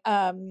morning.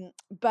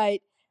 But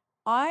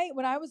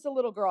when I was a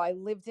little girl, I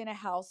lived in a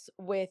house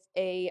with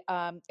a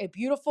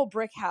beautiful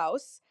brick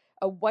house,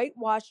 a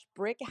whitewashed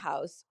brick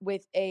house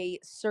with a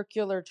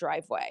circular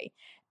driveway,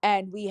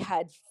 and we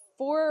had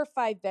 4 or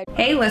 5 bedrooms.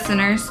 Hey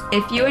listeners,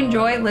 if you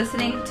enjoy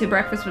listening to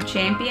Breakfast with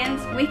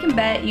Champions, we can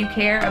bet you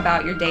care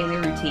about your daily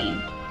routine.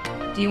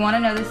 Do you want to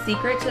know the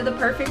secret to the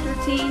perfect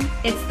routine?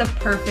 It's the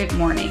perfect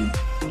morning.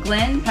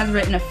 Glenn has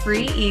written a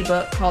free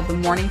ebook called The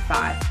Morning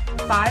 5,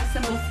 5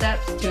 simple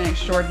steps to an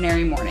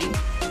extraordinary morning.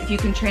 If you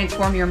can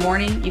transform your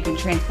morning, you can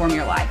transform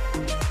your life.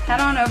 Head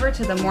on over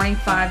to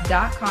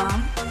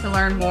themorning5.com to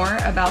learn more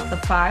about the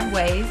 5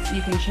 ways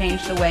you can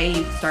change the way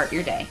you start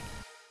your day.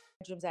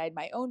 I had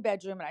my own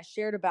bedroom, and I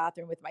shared a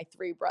bathroom with my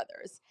 3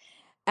 brothers.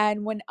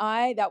 And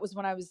that was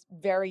when I was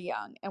very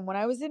young. And when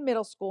I was in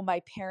middle school,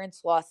 my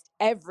parents lost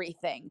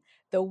everything.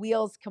 The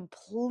wheels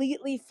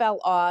completely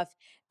fell off.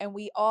 And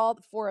the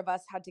 4 of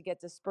us had to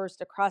get dispersed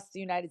across the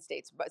United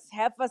States. But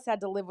half of us had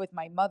to live with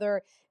my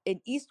mother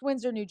in East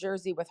Windsor, New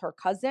Jersey with her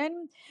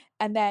cousin.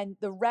 And then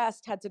the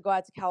rest had to go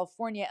out to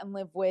California and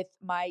live with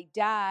my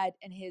dad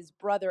and his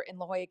brother in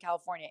La Jolla,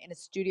 California, in a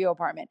studio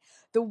apartment.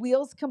 The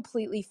wheels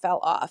completely fell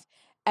off.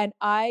 And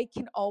I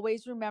can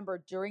always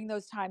remember during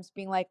those times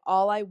being like,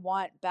 all I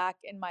want back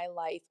in my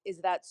life is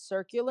that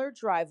circular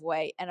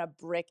driveway and a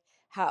brick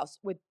house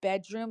with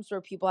bedrooms where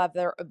people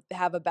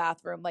have a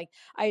bathroom. Like,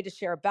 I had to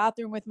share a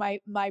bathroom with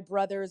my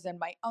brothers and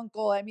my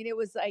uncle. I mean, it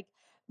was like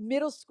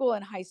middle school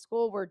and high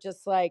school were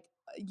just like,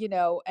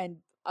 and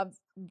of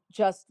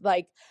just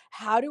like,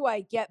 how do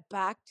I get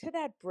back to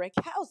that brick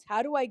house?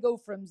 How do I go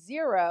from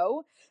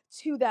zero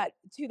to that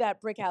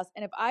brick house?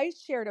 And if I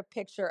shared a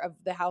picture of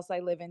the house I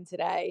live in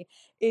today,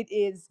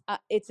 it's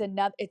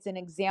an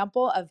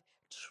example of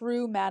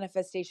true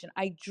manifestation.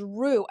 I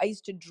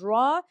used to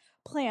draw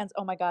plans.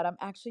 Oh my God, I'm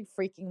actually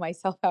freaking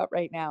myself out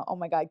right now. Oh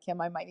my God,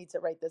 Kim, I might need to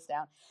write this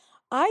down.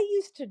 I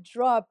used to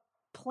draw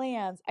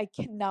plans. I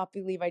cannot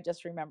believe I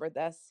just remembered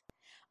this.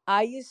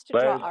 I used to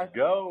draw Let's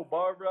go,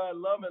 Barbara. I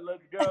love it.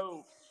 Let's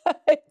go.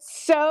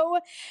 So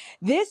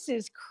this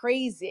is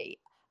crazy.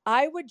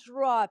 I would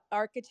draw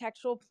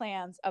architectural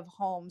plans of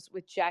homes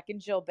with Jack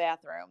and Jill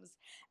bathrooms,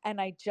 and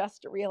I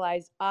just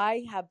realized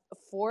I have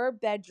 4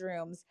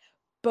 bedrooms,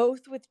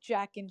 both with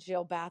Jack and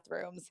Jill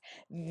bathrooms.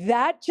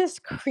 That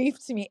just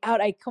creeped me out.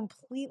 I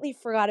completely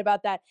forgot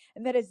about that,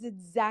 and that is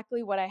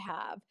exactly what I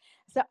have.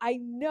 So I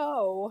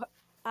know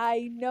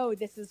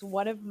this is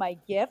one of my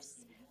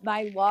gifts.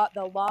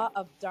 The law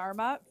of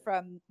Dharma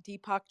from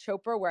Deepak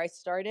Chopra, where I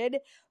started,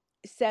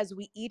 says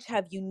we each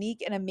have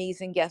unique and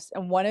amazing gifts.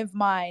 And one of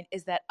mine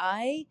is that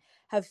I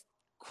have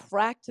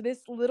cracked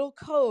this little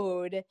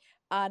code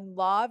on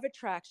law of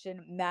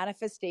attraction,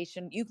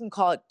 manifestation. You can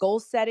call it goal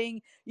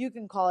setting, you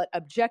can call it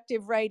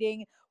objective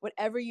writing,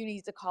 whatever you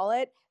need to call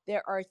it.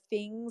 There are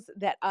things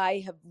that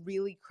I have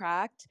really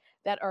cracked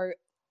that are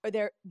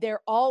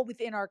they're all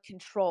within our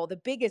control. The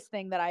biggest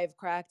thing that I have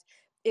cracked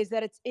is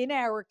that it's in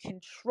our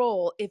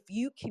control. If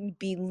you can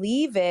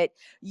believe it,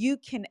 you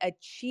can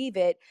achieve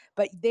it.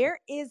 But there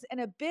is an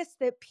abyss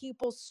that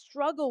people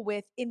struggle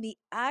with in the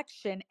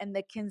action and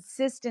the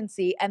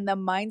consistency and the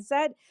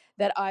mindset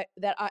that's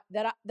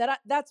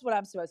what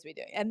I'm supposed to be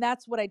doing. And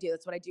that's what I do.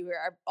 That's what I do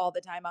here all the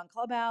time on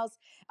Clubhouse.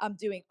 I'm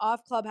doing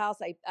off Clubhouse.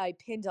 I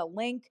pinned a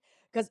link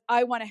because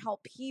I want to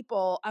help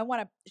people. I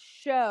want to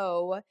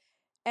show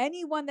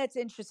anyone that's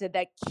interested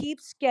that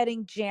keeps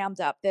getting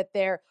jammed up, that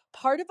they're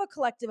part of a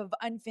collective of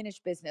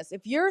unfinished business.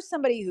 If you're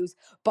somebody who's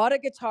bought a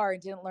guitar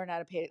and didn't learn how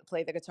to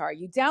play the guitar,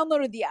 you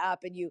downloaded the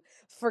app and you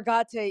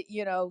forgot to,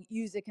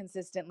 use it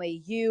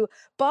consistently. You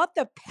bought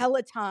the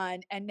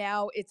Peloton and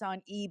now it's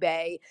on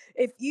eBay.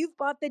 If you've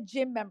bought the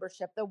gym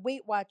membership, the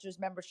Weight Watchers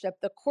membership,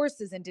 the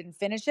courses and didn't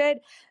finish it,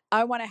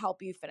 I want to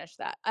help you finish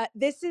that.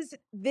 This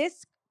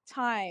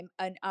time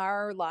in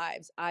our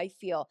lives, I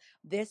feel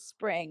this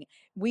spring,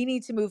 we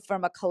need to move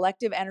from a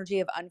collective energy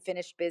of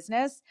unfinished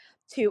business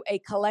to a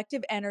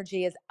collective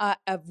energy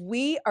of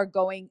we are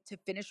going to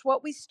finish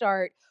what we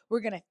start. We're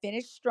going to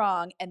finish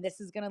strong, and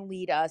this is going to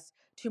lead us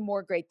to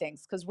more great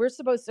things, because we're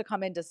supposed to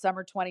come into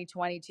summer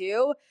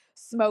 2022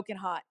 smoking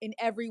hot in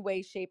every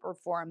way, shape, or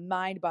form,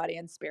 mind, body,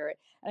 and spirit.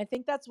 And I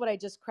think that's what I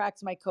just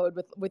cracked my code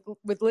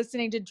with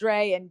listening to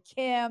Dre and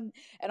Kim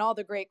and all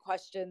the great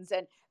questions.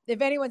 And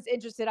if anyone's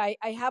interested, I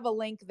have a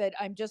link that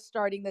I'm just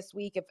starting this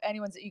week. If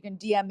you can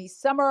DM me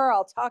Summer,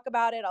 I'll talk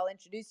about it. I'll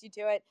introduce you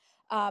to it.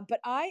 But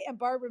I am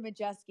Barbara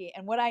Majewski,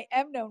 and what I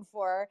am known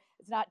for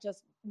is not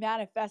just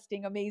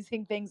manifesting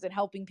amazing things and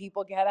helping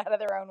people get out of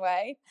their own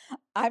way.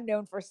 I'm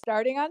known for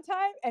starting on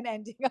time and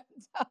ending on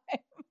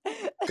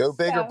time. Go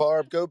bigger, So,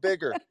 Barb. Go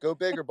bigger. Go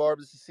bigger, Barb.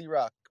 This is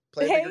C-Rock.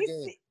 Play a hey, bigger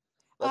game.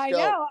 Let's I go.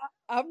 know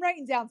I'm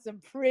writing down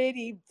some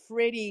pretty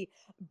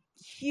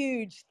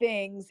huge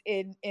things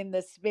in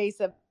the space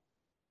of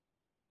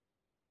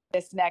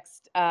this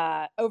next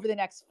over the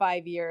next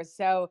 5 years.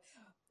 So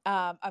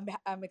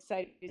I'm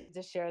excited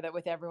to share that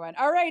with everyone.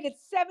 All right,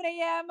 it's 7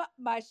 a.m.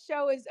 My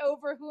show is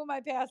over. Who am I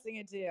passing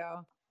it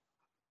to?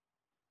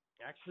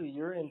 Actually,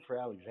 you're in for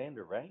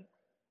Alexander, right?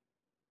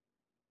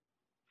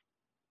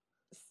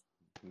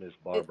 Miss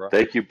Barbara.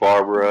 Thank you,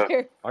 Barbara.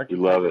 Aren't We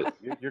you? love it.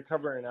 You're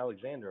covering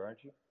Alexander,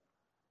 aren't you?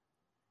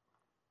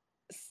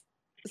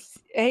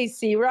 Hey,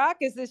 C-Rock,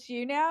 is this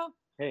you now?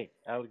 Hey,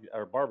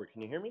 or Barbara,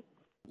 can you hear me?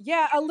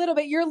 Yeah, a little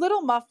bit. You're a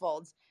little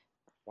muffled.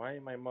 Why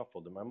am I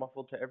muffled? Am I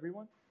muffled to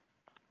everyone?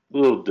 A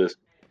little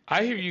distant.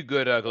 I hear you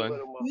good, Glenn.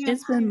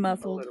 It's been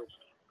muffled.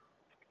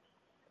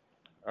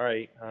 All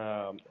right.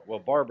 Well,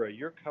 Barbara,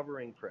 you're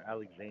covering for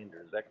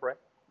Alexander. Is that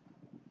correct?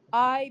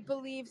 I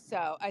believe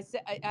so.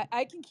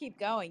 I can keep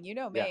going. You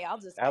know me. Yeah. I'll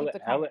just keep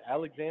the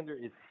Alexander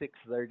is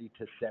 6:30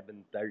 to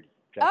 7:30.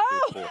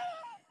 Oh.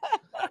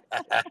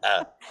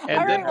 And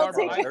All then right, we'll Barbara,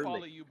 take I it.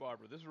 follow you,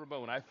 Barbara. This is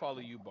Ramon. I follow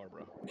you,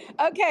 Barbara.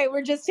 Okay,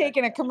 we're just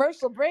taking a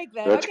commercial break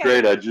then. That's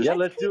Okay. great. Yeah,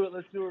 let's do it.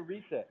 Let's do a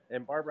reset.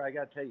 And Barbara, I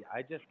got to tell you,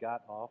 I just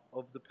got off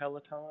of the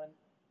Peloton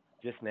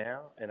just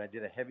now, and I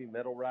did a heavy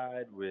metal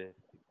ride with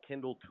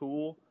Kendall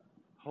Tool.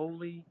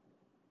 Holy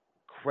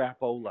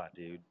crapola,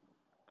 dude.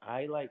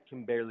 I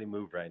can barely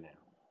move right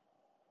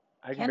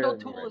now. Kendall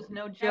Tool is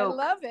no I joke.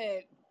 love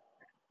it.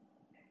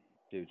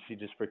 Dude, she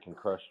just freaking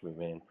crushed me,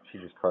 man. She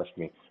just crushed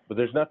me. But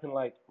there's nothing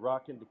like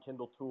rocking the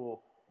Kendall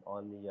Tool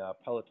on the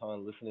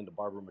Peloton, listening to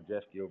Barbara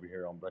Majewski over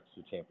here on Breakfast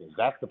with Champions.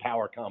 That's the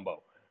power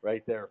combo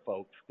right there,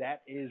 folks.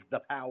 That is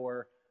the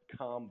power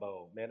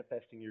combo,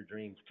 manifesting your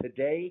dreams.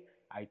 Today,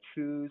 I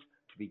choose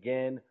to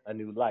begin a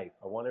new life.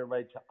 I want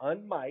everybody to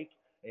unmic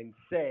and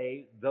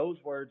say those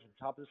words at the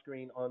top of the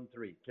screen on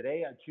 3.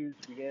 Today, I choose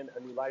to begin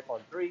a new life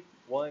on 3.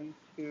 1,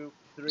 2,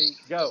 3,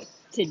 go.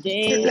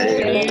 Today I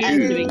Today I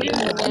choose Today, to choose begin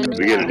choose a a to new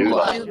begin a new new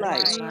life. life. life.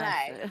 New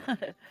life.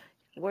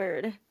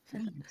 Word.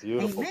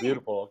 Beautiful, Amen.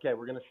 beautiful. Okay,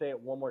 we're going to say it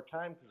one more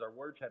time because our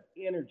words have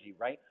energy,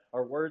 right?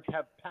 Our words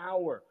have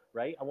power,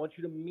 right? I want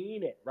you to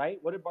mean it, right?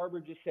 What did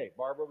Barbara just say?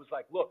 Barbara was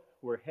like, look,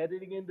 we're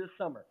heading into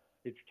summer.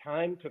 It's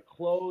time to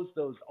close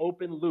those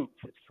open loops.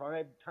 It's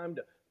time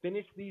to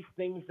finish these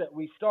things that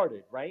we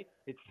started, right?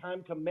 It's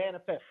time to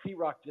manifest.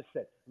 C-Rock just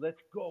said, let's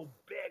go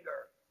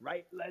bigger,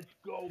 right? Let's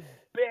go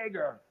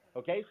bigger.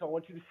 Okay, so I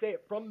want you to say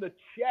it from the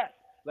chest,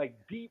 like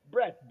deep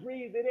breath.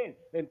 Breathe it in.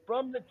 And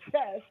from the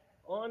chest,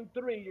 on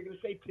 3, you're going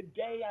to say,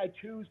 today I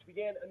choose to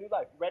begin a new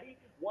life. Ready?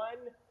 1,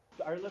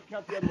 all right, let's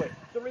count the other way.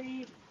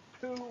 3,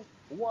 2,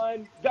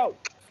 1, go.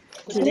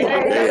 Today Today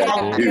I I Today, I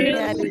choose choose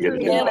choose to to to begin a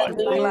begin new begin a a life.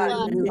 new new life.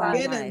 life.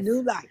 Begin a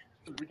new life.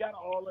 We got to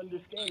all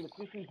understand that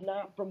this is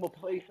not from a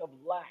place of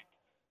lack.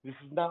 This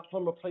is not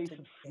from a place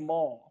of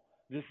small.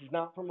 This is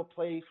not from a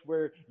place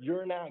where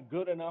you're not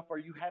good enough or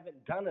you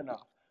haven't done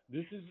enough.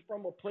 This is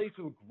from a place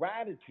of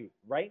gratitude,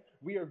 right?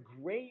 We are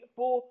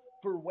grateful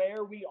for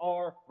where we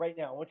are right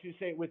now. I want you to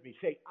say it with me.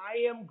 Say,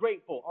 I am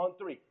grateful on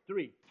 3.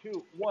 3,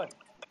 2, 1.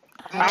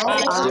 I I I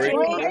am am am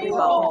Grateful. grateful.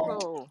 grateful.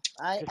 grateful.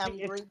 I Because see, am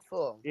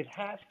grateful. it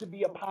has to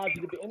be a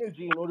positive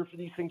energy in order for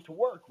these things to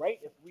work, right?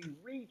 If we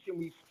reach and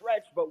we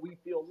stretch, but we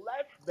feel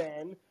less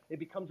than, it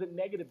becomes a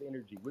negative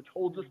energy, which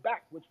holds us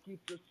back, which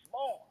keeps us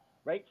small,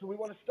 right? So we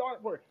want to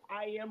start where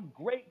I am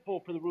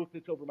grateful for the roof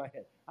that's over my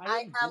head. I I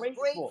am am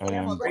grateful. I grateful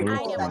am for the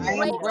I roof grateful. am that I is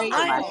am over grateful. my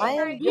I head. grateful. I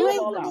am am Yell them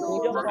grateful. all out.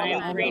 grateful. Yell them I all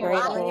am out. I Yell them am all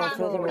grateful. out. I Grateful am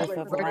for the Yell them roof grateful.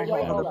 over grateful. my Yell grateful.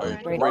 them head. all I'm out. I'm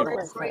Yell them grateful. grateful all Grateful,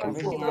 out. for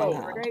Let's grateful, everything keep I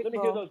going. have. Let me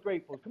hear grateful. those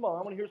gratefuls. Come on,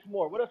 I want to hear some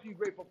more. What else are you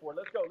grateful for?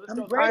 Let's go. Let's I'm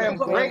go. Let's I'm go.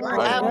 grateful I'm for I'm grateful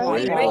life. grateful for I'm for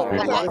breath grateful. in life. my grateful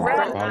Grateful for for lungs.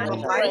 life. breath. I'm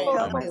I'm I'm grateful grateful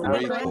for for I'm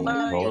my strength. grateful.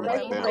 family. Health, Grateful I'm for wealth,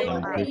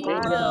 life. and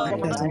grateful for riches. love.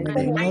 I'm I'm grateful I'm for I'm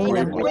grateful grateful faith.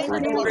 grateful for for for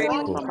clarity. faith. success.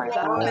 Grateful Oh my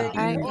for God. faith.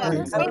 I'm I'm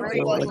I'm grateful grateful for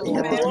grateful for for wisdom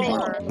giving and clarity.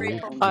 more. I'm knowledge.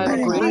 grateful for I'm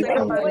I'm I'm guidance.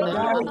 grateful grateful for for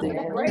grateful I'm for knowledge.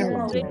 guidance.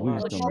 grateful the for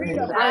tools of direction.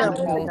 wisdom and I knowledge. am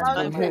I'm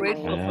I'm grateful abundant. for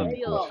grateful everything. for I'm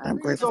peace. grateful. I'm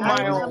For grateful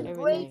my for I own. am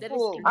everything that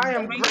is grateful. I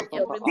am connected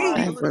to grateful me. for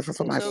I'm all. grateful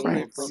for my So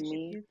friends. grateful for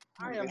me.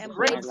 I am I'm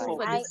grateful. grateful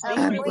for I this am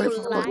I'm beautiful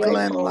grateful for grateful. life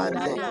Glenn that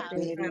I Lundy.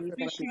 have.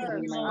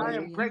 I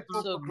am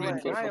grateful for I'm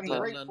Glenn. I grateful am for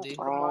grateful for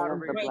the all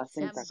of the moderators.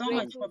 blessings I'm that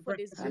come. grateful for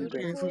this I'm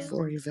grateful beautiful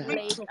for Yvette.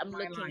 place I'm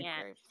looking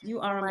at.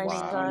 For my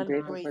I'm son,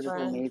 grateful for this Grayson.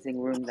 amazing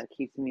room that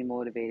keeps me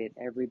motivated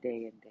every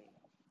day and day.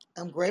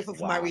 I'm grateful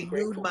for my Wow.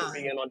 renewed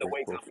mind.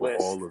 Grateful for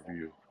all of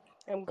you.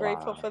 I'm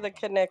grateful Wow. for the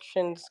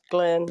connections,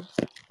 Glenn.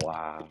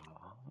 Wow.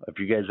 If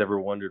you guys ever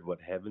wondered what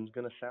heaven's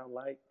going to sound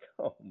like,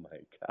 oh my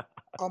God.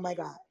 Oh my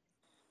God.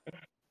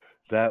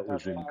 That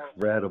was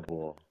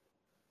incredible.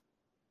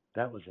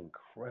 That was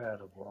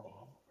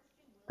incredible.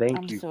 Thank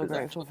I'm you so for that.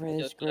 grateful for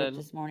this group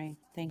this morning.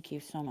 Thank you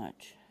so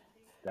much.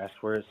 That's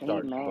where it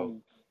starts, folks.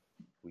 Amen.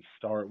 We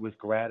start with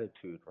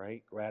gratitude,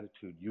 right?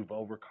 Gratitude. You've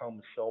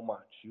overcome so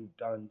much. You've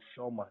done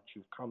so much.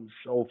 You've come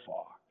so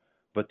far.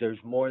 But there's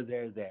more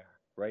there,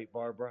 right,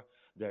 Barbara?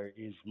 There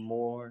is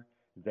more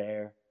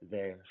there.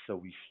 So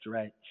we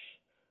stretch,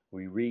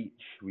 we reach,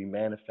 we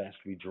manifest,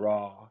 we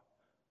draw,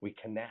 we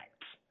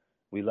connect,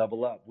 we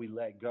level up, we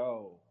let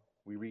go,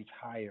 we reach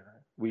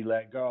higher, we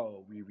let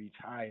go, we reach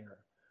higher,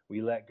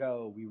 we let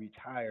go, we reach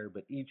higher.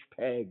 But each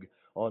peg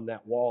on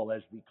that wall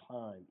as we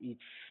climb,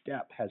 each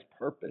step has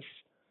purpose.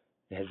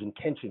 It has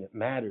intention. It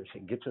matters.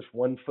 It gets us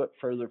 1 foot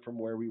further from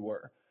where we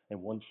were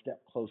and 1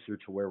 step closer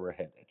to where we're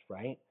headed,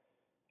 right?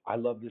 I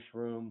love this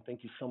room.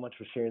 Thank you so much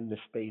for sharing this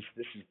space.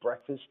 This is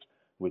Breakfast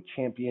with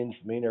Champions,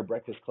 Millionaire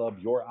Breakfast Club,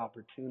 your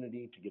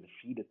opportunity to get a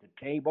seat at the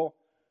table.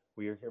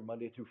 We are here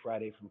Monday through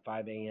Friday from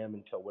 5 a.m.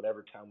 until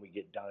whatever time we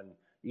get done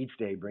each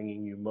day,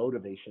 bringing you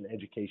motivation,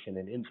 education,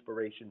 and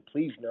inspiration.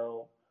 Please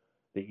know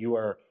that you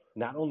are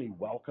not only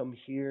welcome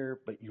here,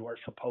 but you are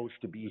supposed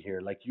to be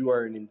here. Like you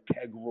are an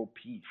integral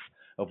piece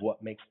of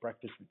what makes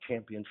Breakfast with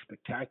Champions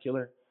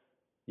spectacular.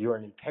 You're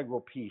an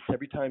integral piece.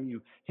 Every time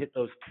you hit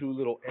those 2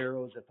 little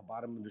arrows at the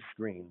bottom of the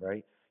screen,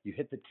 right? You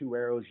hit the 2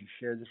 arrows, you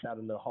share this out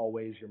in the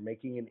hallways, you're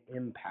making an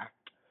impact,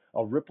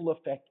 a ripple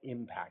effect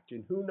impact.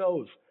 And who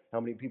knows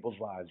how many people's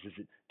lives? Is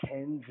it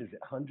tens? Is it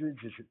hundreds?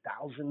 Is it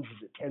thousands?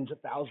 Is it tens of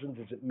thousands?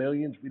 Is it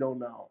millions? We don't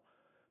know.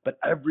 But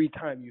every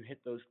time you hit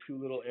those 2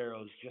 little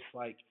arrows, just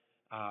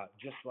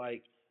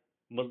like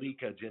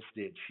Malika just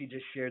did, she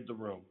just shared the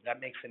room.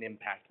 That makes an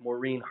impact.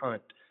 Maureen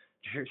Hunt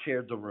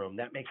shared the room.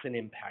 That makes an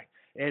impact.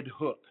 Ed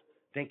Hook,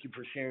 thank you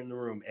for sharing the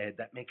room, Ed.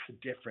 That makes a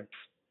difference.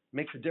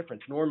 Makes a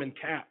difference. Norman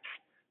Katz,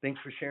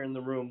 thanks for sharing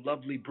the room.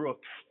 Lovely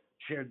Brooks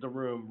shared the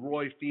room.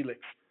 Roy Felix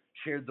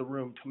shared the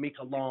room.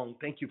 Tamika Long,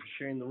 thank you for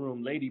sharing the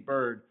room. Lady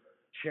Bird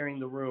sharing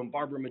the room.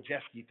 Barbara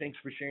Majeski, thanks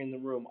for sharing the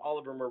room.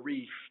 Oliver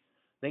Maurice,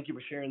 thank you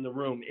for sharing the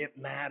room. It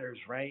matters,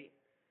 right?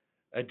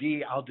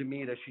 Adi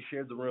Aldemida, she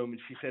shared the room,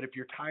 and she said, if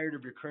you're tired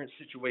of your current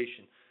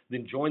situation,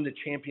 then join the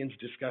champions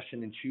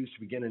discussion and choose to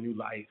begin a new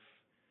life.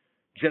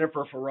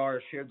 Jennifer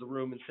Farrar shared the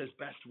room and says,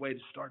 best way to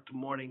start the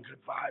morning, good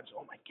vibes.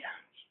 Oh my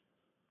gosh.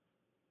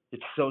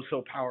 It's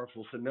so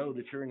powerful. So know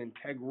that you're an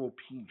integral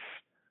piece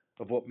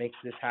of what makes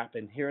this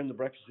happen here in the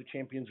Breakfast with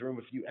Champions room.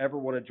 If you ever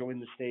want to join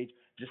the stage,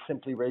 just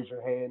simply raise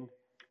your hand.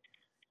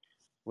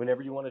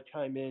 Whenever you want to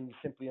chime in, you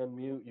simply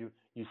unmute.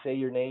 You say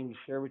your name, you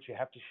share what you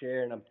have to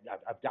share. And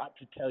I've got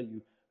to tell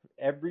you,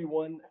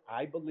 everyone,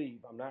 I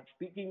believe, I'm not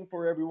speaking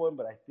for everyone,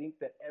 but I think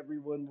that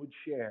everyone would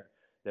share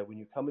that when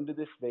you come into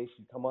this space,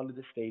 you come onto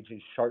the stage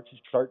and start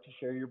to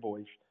share your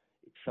voice,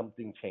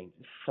 something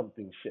changes,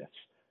 something shifts.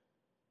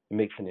 It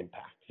makes an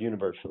impact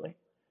universally.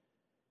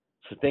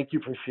 So thank you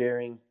for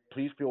sharing.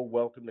 Please feel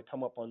welcome to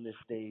come up on this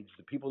stage.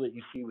 The people that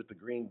you see with the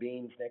green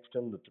beans next to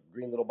them, with the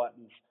green little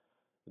buttons,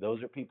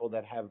 those are people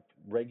that have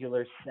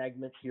regular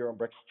segments here on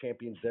Breakfast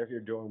Champions. They're here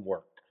doing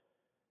work.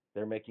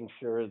 They're making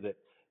sure that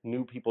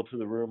new people to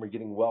the room are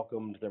getting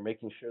welcomed. They're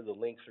making sure the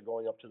links are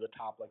going up to the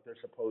top like they're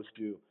supposed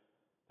to.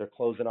 They're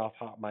closing off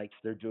hot mics.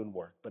 They're doing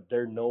work. But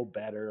they're no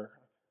better,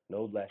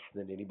 no less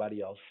than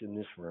anybody else in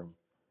this room.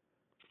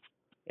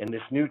 And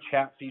this new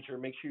chat feature,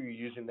 make sure you're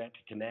using that to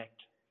connect.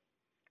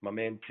 My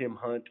man Tim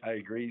Hunt, I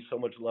agree. So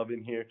much love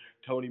in here.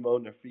 Tony Mo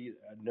Nefertiti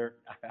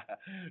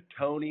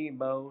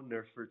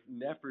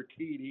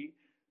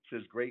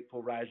says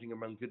grateful, rising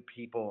among good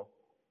people.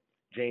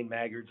 Jane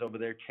Maggard's over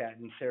there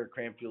chatting. Sarah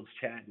Cranfield's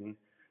chatting.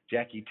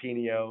 Jackie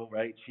Tenio,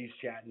 right? She's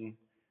chatting.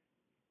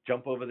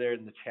 Jump over there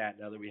in the chat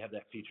now that we have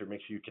that feature.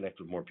 Make sure you connect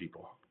with more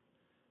people.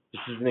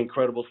 This is an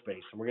incredible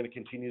space, and we're going to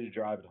continue to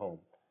drive it home.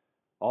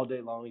 All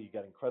day long, you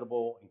got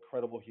incredible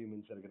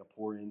humans that are going to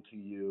pour into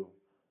you,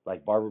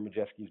 like Barbara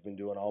Majewski's been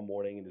doing all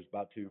morning and is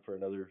about to for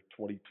another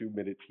 22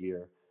 minutes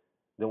here.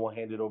 Then we'll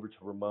hand it over to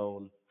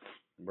Ramon.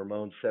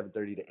 Ramon's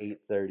 7:30 to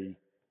 8:30.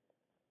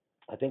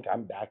 I think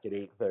I'm back at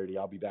 8:30.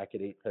 I'll be back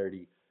at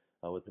 8:30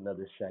 with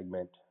another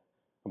segment.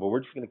 But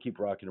we're just going to keep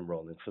rocking and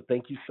rolling. So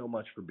thank you so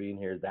much for being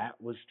here. That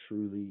was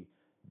truly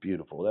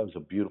beautiful. That was a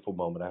beautiful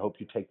moment. I hope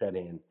you take that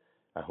in.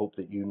 I hope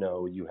that you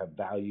know you have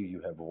value, you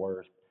have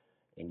worth,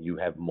 and you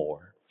have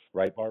more.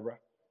 Right, Barbara?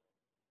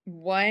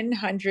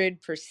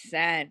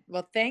 100%.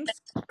 Well,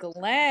 thanks,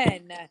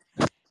 Glenn.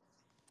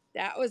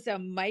 That was a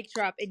mic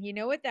drop. And you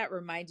know what that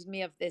reminded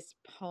me of? This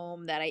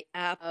poem that I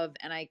of,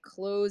 and I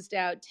closed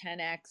out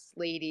 10X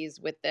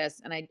ladies with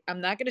this. And I'm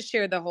not going to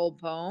share the whole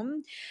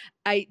poem.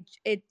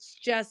 It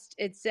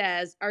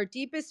says, our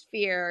deepest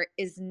fear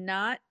is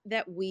not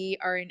that we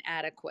are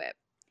inadequate.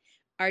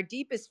 Our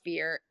deepest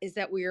fear is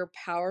that we are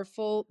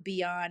powerful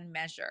beyond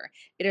measure.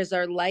 It is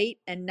our light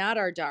and not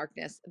our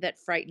darkness that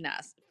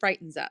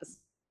frightens us.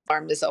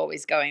 Alarm is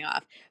always going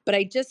off. But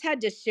I just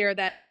had to share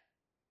that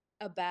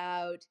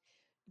about,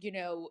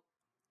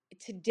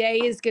 today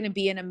is going to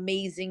be an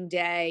amazing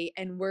day,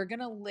 and we're going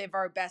to live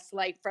our best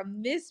life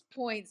from this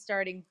point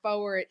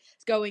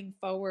going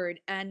forward.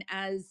 And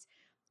as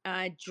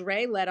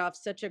Dre let off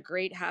such a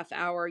great half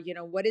hour,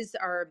 what is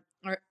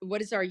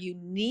our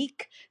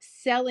unique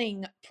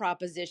selling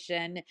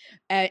proposition?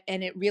 And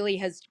it really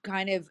has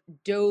kind of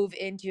dove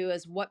into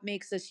as what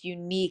makes us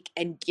unique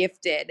and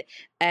gifted.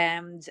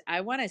 And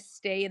I want to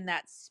stay in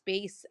that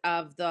space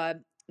of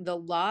the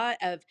law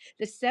of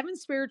the 7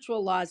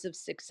 spiritual laws of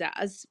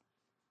success.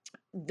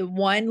 The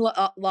one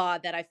law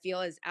that I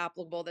feel is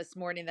applicable this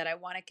morning that I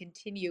want to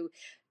continue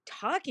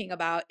talking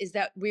about is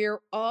that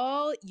we're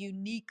all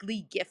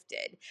uniquely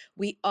gifted.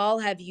 We all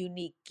have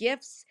unique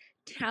gifts,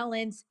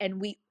 talents,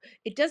 and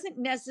it doesn't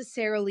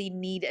necessarily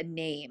need a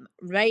name,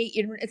 right?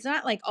 It's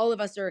not like all of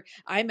us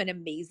I'm an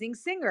amazing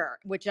singer,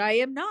 which I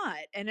am not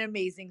an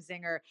amazing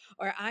singer,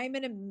 or I'm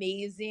an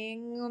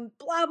amazing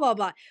blah blah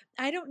blah.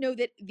 I don't know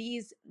that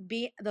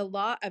the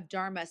law of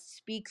Dharma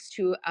speaks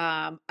to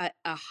a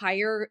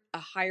higher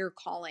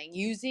calling,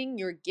 using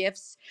your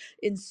gifts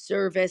in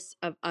service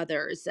of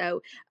others.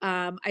 So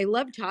I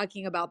love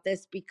talking about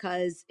this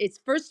because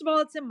first of all,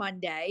 it's a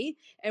Monday,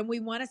 and we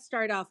want to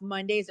start off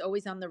Mondays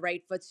always on the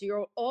right foot.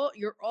 So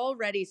you're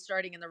already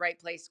starting in the right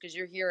place because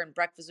you're here in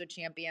Breakfast with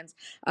Champions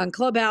on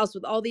Clubhouse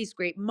with all these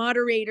great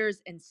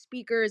moderators and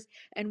speakers,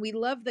 and we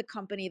love the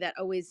company that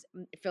always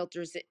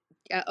filters it.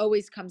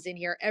 Always comes in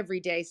here every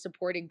day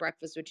supporting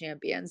Breakfast with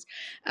Champions.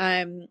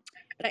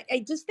 But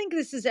I just think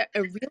this is a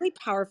really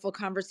powerful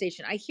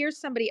conversation. I hear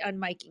somebody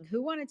unmiking.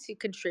 Who wanted to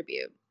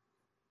contribute?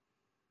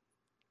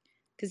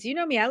 Because you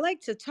know me, I like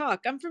to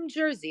talk. I'm from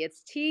Jersey.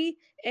 It's TAWK.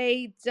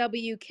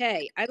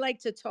 I like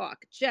to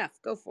talk. Jeff,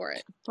 go for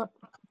it.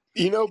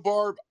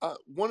 Barb,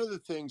 one of the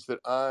things that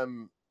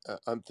I'm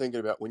thinking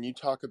about when you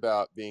talk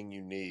about being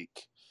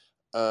unique,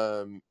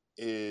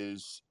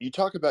 is you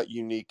talk about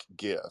unique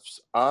gifts.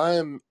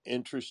 I'm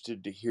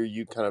interested to hear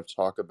you kind of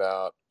talk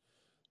about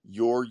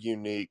your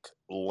unique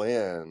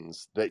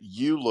lens that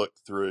you look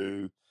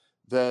through,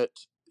 that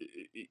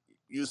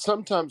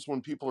sometimes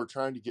when people are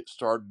trying to get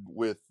started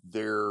with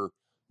their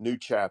new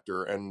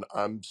chapter, and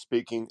I'm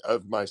speaking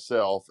of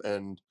myself,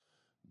 and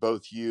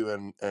both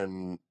you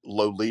and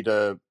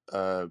Lolita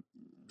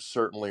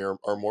certainly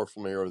are more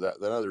familiar with that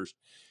than others,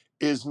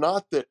 is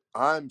not that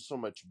I'm so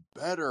much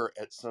better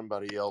at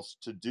somebody else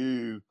to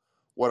do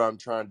what I'm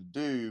trying to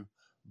do,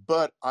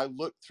 but I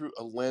look through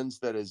a lens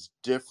that is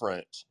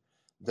different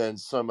than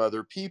some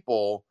other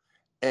people.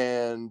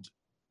 And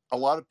a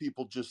lot of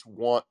people just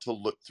want to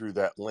look through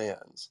that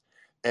lens.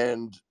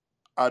 And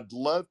I'd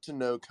love to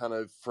know kind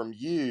of from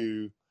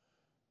you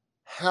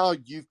how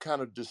you've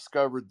kind of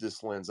discovered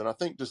this lens. And I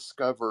think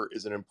discover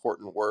is an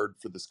important word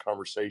for this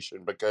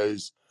conversation,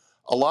 because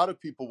a lot of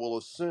people will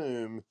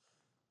assume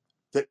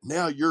that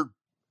now you're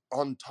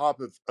on top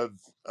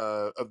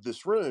of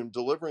this room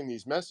delivering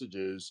these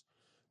messages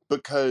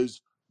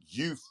because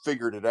you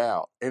figured it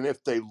out. And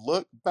if they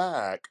look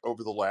back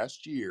over the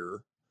last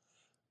year,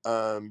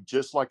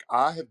 just like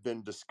I have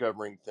been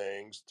discovering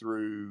things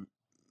through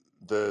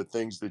the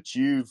things that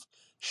you've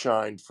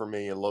shined for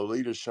me, and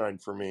Lolita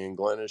shined for me, and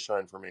Glenn has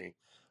shined for me,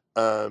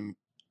 um,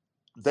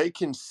 they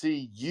can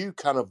see you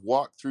kind of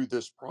walk through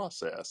this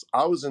process.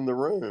 I was in the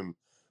room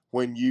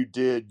when you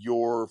did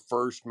your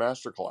first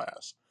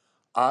masterclass.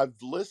 I've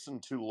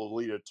listened to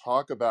Lolita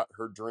talk about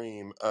her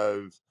dream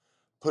of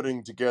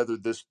putting together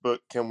this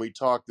book, Can We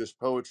Talk, this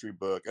poetry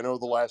book. And over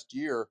the last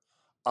year,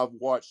 I've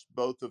watched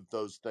both of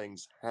those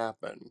things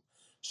happen.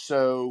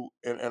 So,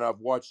 and I've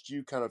watched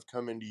you kind of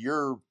come into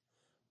your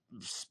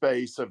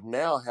space of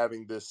now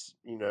having this,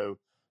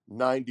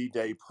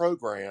 90-day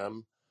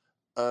program.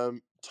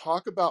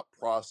 Talk about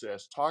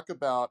process, talk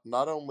about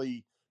not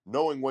only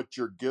knowing what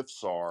your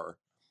gifts are,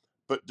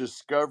 but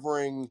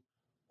discovering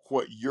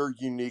what your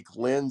unique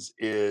lens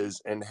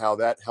is and how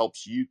that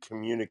helps you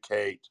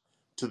communicate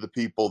to the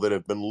people that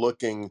have been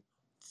looking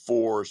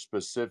for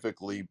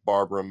specifically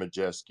Barbara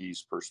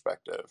Majeski's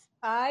perspective.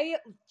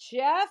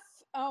 Jeff,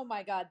 oh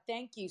my God,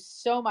 thank you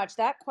so much.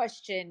 That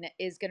question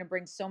is going to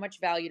bring so much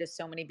value to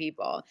so many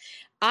people.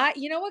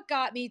 You know what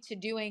got me to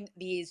doing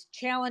these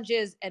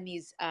challenges and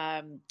these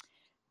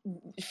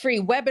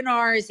free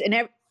webinars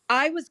and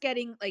I was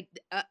getting like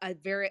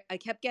I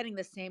kept getting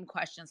the same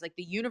questions. Like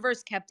the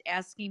universe kept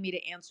asking me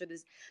to answer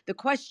the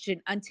question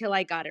until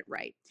I got it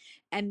right.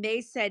 And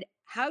they said,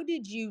 how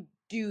did you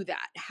do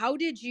that? How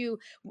did you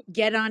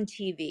get on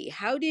TV?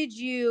 How did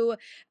you,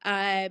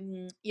 how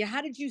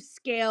did you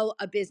scale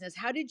a business?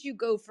 How did you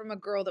go from a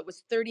girl that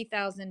was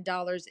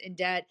 $30,000 in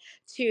debt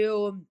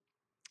to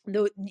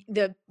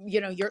the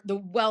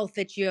wealth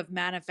that you have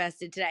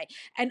manifested today?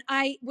 And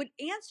I would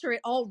answer it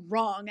all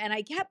wrong, and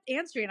I kept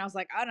answering, and I was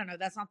like, I don't know,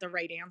 that's not the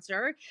right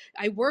answer.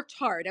 I worked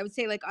hard. I would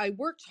say, like, I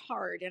worked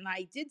hard and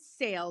I did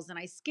sales and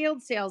I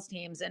scaled sales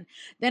teams. And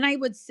then I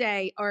would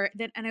say,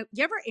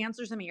 you ever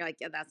answer something, you're like,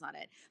 yeah, that's not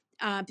it.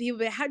 People,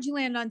 but how'd you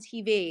land on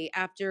TV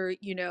after,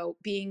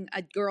 being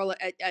a girl,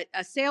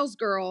 a sales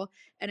girl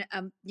and,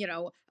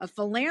 a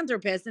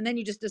philanthropist, and then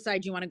you just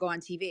decide you want to go on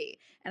TV?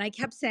 And I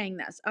kept saying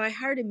this. Oh, I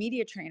hired a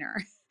media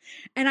trainer.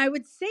 And I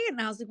would say it,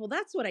 and I was like, well,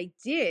 that's what I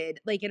did,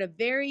 like in a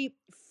very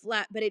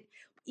flat, but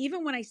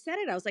even when I said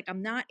it, I was like,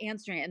 I'm not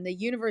answering it. And the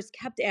universe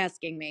kept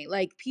asking me,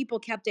 like people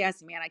kept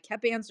asking me, and I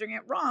kept answering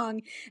it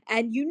wrong.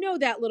 And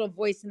that little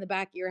voice in the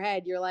back of your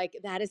head, you're like,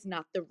 that is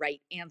not the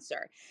right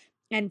answer.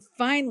 And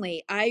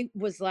finally, I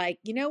was like,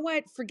 you know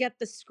what? Forget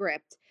the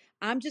script.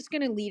 I'm just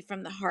going to lead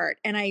from the heart.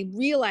 And I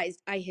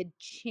realized I had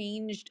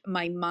changed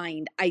my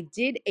mind. I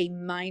did a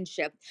mind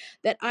shift,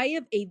 that I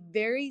have a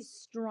very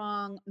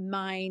strong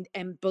mind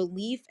and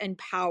belief and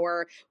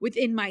power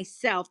within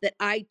myself that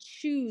I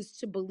choose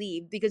to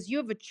believe, because you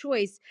have a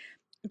choice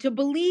to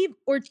believe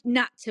or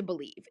not to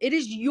believe. It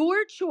is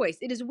your choice.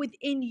 It is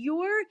within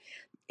your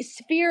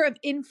sphere of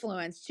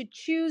influence to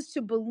choose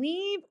to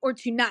believe or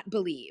to not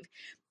believe.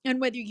 And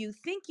whether you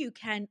think you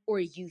can or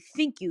you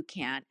think you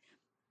can't,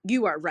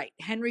 you are right.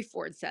 Henry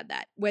Ford said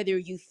that. Whether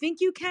you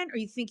think you can or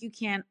you think you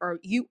can, or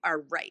you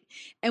are right.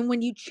 And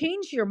when you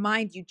change your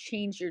mind, you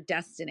change your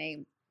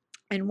destiny.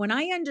 And when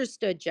I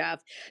understood,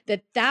 Jeff,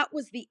 that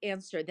was the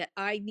answer that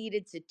I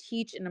needed to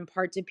teach and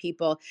impart to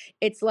people,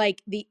 it's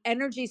like the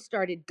energy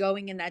started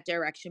going in that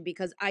direction,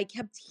 because I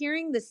kept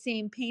hearing the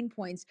same pain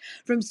points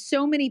from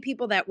so many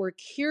people that were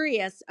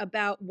curious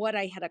about what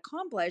I had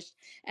accomplished.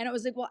 And it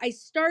was like, well, I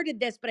started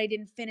this, but I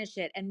didn't finish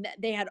it. And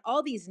they had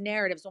all these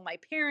narratives. Well, my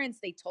parents,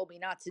 they told me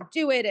not to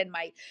do it. And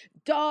my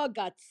dog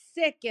got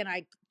sick and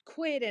I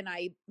quit. And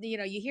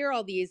you hear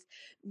all these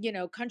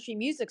country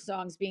music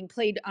songs being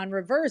played on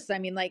reverse. I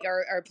mean, like,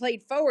 or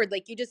played forward.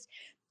 Like, you just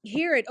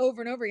hear it over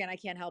and over again. I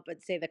can't help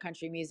but say the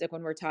country music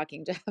when we're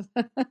talking, Jeff.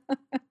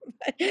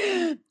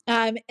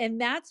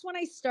 And that's when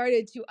I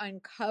started to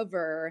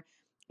uncover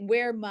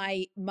where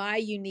my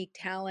unique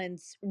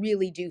talents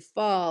really do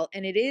fall.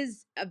 And it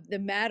is the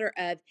matter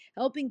of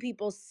helping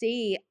people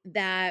see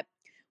that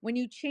when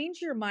you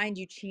change your mind,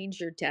 you change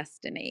your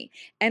destiny.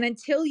 And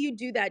until you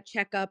do that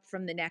checkup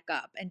from the neck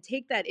up and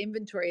take that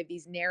inventory of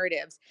these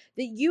narratives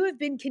that you have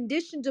been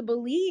conditioned to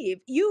believe,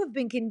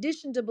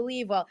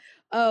 well,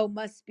 oh,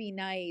 must be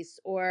nice,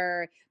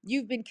 or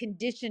you've been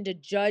conditioned to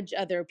judge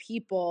other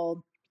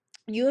people.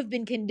 You have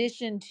been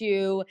conditioned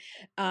to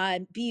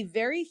be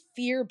very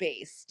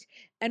fear-based.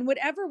 And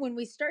when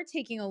we start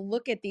taking a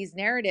look at these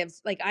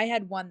narratives, like I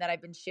had one that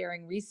I've been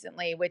sharing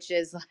recently, which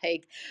is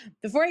like,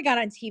 before I got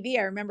on TV,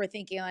 I remember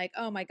thinking like,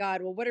 oh my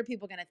God, well, what are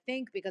people going to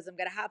think? Because I'm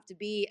going to have to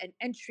be an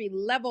entry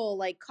level,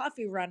 like,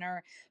 coffee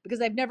runner, because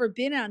I've never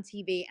been on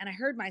TV. And I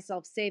heard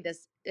myself say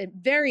this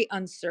very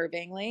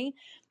unservingly.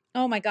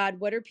 oh my God,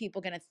 what are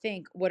people going to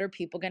think? What are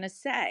people going to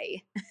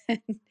say?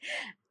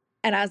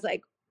 And I was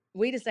like,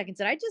 wait a second,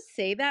 did I just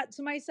say that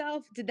to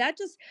myself? Did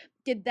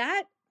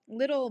that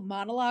little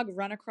monologue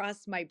run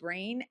across my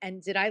brain?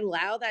 And did I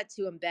allow that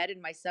to embed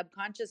in my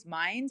subconscious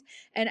mind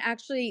and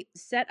actually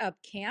set up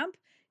camp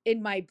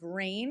in my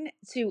brain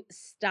to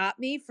stop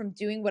me from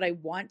doing what I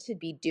want to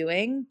be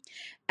doing?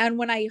 And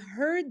when I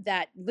heard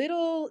that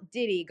little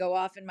ditty go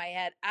off in my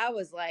head, I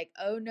was like,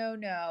 oh, no,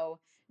 no,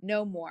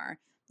 no more.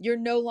 You're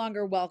no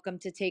longer welcome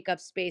to take up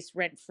space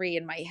rent free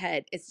in my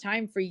head. It's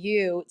time for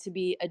you to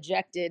be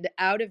ejected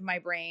out of my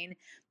brain.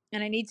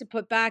 And I need to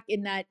put back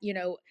in that,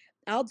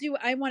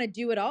 I want to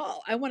do it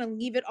all. I want to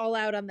leave it all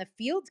out on the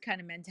field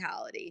kind of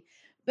mentality.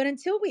 But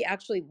until we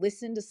actually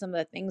listen to some of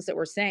the things that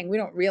we're saying, we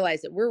don't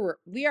realize that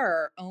we are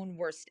our own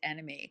worst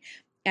enemy.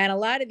 And a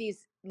lot of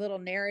these little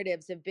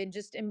narratives have been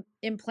just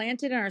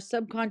implanted in our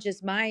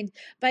subconscious mind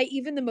by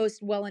even the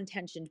most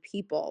well-intentioned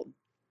people.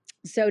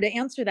 So to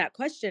answer that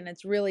question,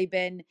 it's really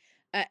been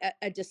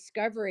a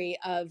discovery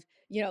of,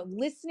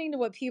 listening to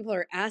what people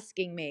are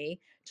asking me,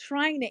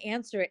 trying to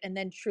answer it, and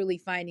then truly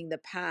finding the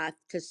path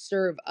to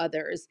serve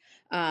others.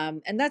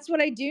 And that's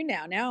what I do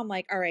now. Now I'm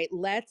like, all right,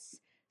 let's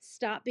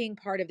stop being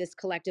part of this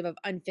collective of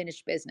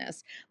unfinished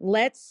business.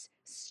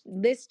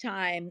 This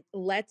time,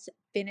 let's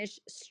finish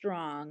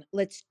strong.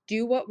 Let's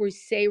do what we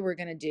say we're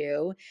going to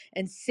do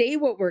and say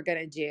what we're going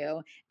to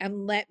do,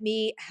 and let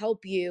me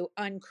help you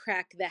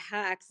uncrack the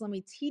hacks. Let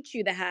me teach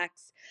you the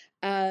hacks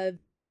of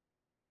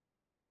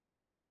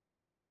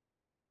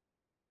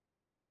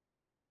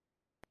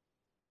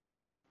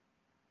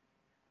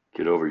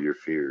Get over your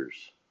fears.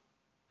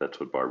 That's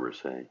what Barbara's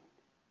saying.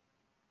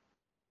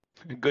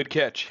 Good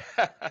catch.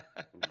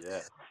 Yeah.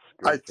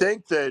 I Great.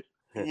 think that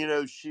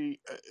she.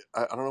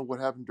 I don't know what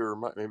happened to her.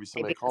 Maybe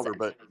somebody called her,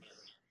 but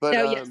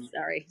no, yes,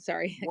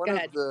 sorry. one Go of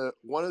ahead.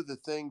 the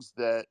things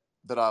that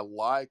I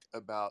like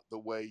about the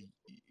way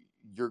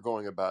you're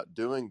going about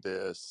doing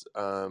this,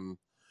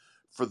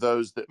 for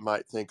those that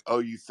might think, oh,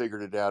 you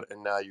figured it out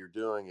and now you're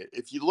doing it.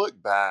 If you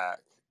look back,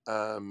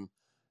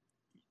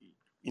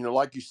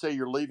 like you say,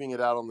 you're leaving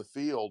it out on the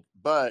field,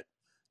 but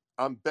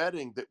I'm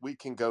betting that we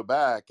can go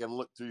back and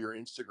look through your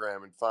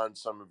Instagram and find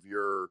some of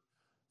your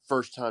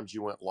first times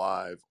you went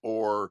live,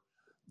 or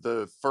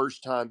the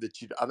first time that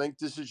I think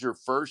this is your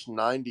first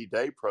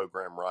 90-day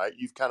program, right?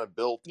 You've kind of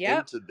built Yep.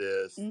 into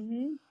this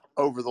Mm-hmm.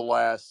 over the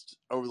last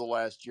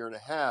year and a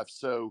half.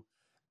 So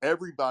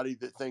everybody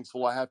that thinks,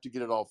 well, I have to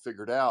get it all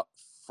figured out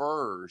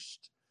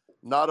first,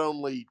 not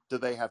only do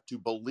they have to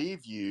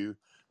believe you,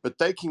 but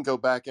they can go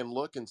back and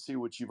look and see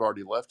what you've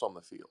already left on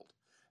the field,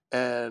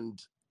 and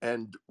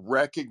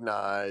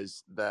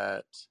recognize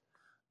that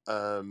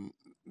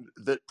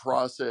that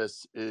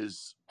process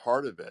is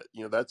part of it.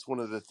 That's one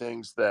of the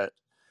things that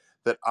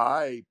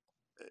I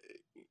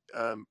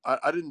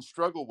didn't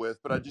struggle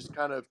with, but I just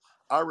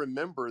I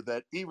remember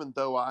that even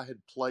though I had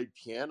played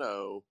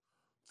piano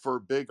for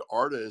big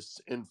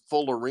artists in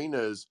full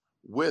arenas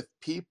with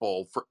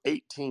people for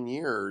 18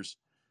 years,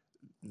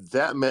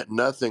 that meant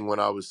nothing when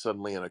I was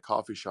suddenly in a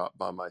coffee shop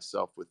by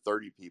myself with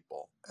 30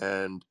 people.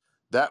 And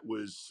that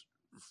was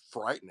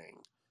frightening.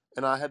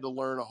 And I had to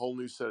learn a whole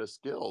new set of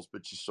skills,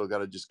 but you still got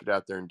to just get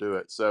out there and do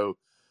it. So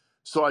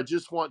I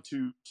just want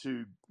to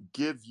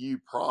give you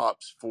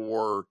props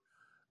for,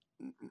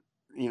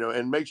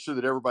 and make sure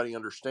that everybody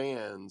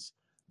understands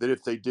that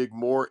if they dig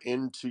more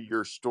into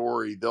your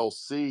story, they'll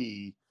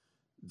see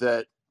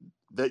that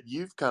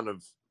you've kind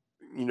of,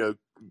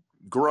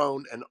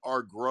 grown and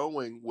are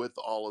growing with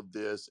all of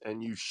this,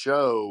 and you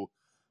show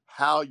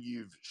how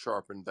you've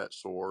sharpened that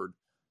sword,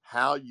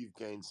 how you've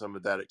gained some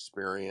of that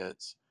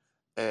experience,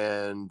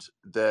 and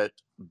that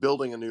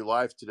building a new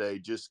life today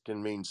just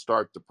can mean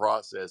start the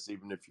process,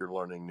 even if you're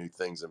learning new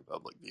things in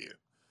public view.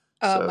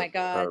 Oh my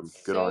God.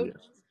 Good on you.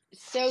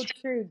 So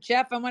true.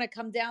 Jeff, I want to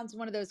come down to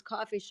one of those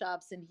coffee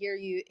shops and hear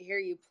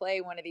you play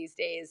one of these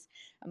days.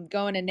 I'm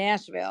going to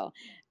Nashville.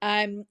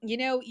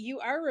 You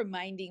are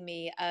reminding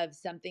me of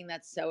something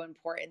that's so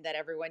important that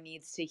everyone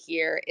needs to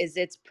hear is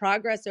it's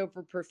progress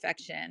over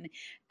perfection.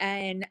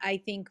 And I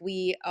think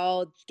we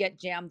all get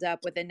jammed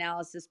up with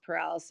analysis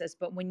paralysis,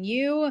 but when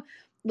you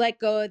let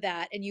go of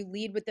that and you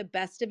lead with the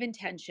best of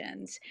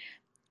intentions,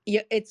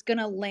 it's going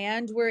to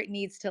land where it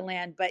needs to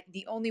land. But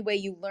the only way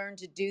you learn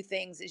to do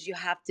things is you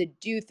have to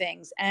do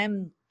things.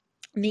 And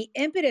the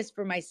impetus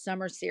for my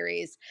summer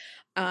series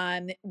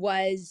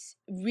was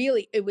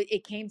really,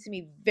 it came to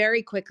me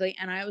very quickly.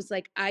 And I was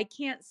like, I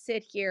can't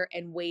sit here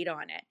and wait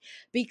on it,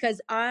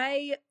 because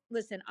I'm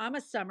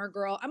a summer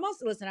girl. I'm a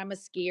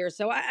skier.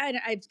 So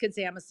I could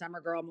say I'm a summer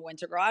girl. I'm a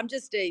winter girl. I'm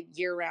just a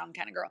year round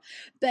kind of girl.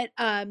 But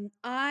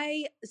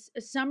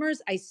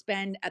summers I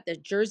spend at the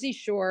Jersey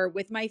Shore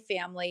with my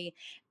family,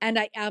 and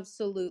I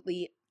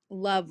absolutely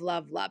love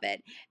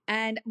it.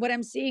 And what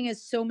I'm seeing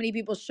is so many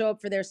people show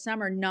up for their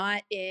summer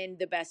not in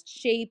the best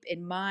shape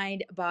in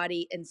mind,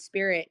 body, and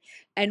spirit.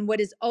 And what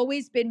has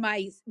always been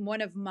one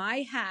of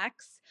my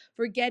hacks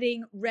for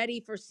getting ready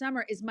for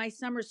summer is my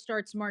summer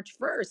starts March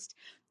 1st.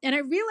 And I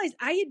realized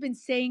I had been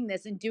saying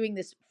this and doing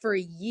this for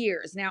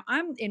years. Now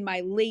I'm in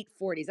my late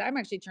 40s. I'm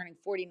actually turning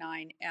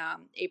 49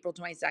 April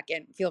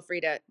 22nd. Feel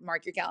free to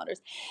mark your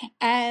calendars.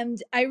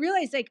 And I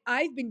realized like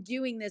I've been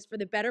doing this for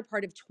the better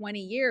part of 20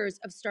 years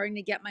of starting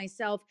to get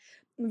myself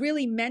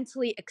really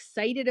mentally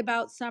excited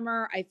about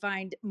summer. I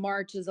find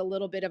March is a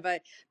little bit of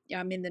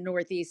I'm in the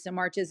Northeast, so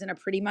March isn't a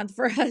pretty month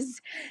for us.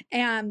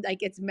 And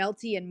like it's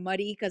melty and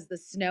muddy because the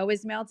snow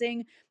is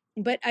melting.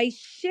 But I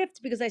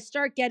shift because I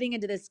start getting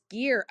into this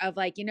gear of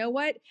like, you know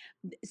what?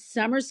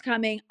 Summer's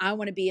coming. I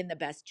want to be in the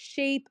best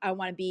shape. I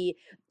want to be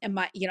in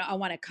I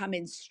want to come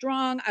in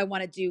strong. I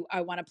want to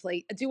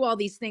do all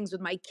these things with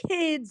my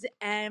kids.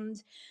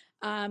 And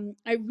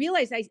I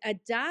realized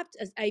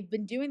I've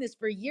been doing this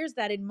for years,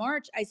 that in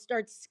March, I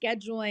start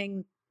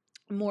scheduling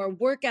more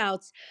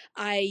workouts.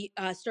 I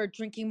start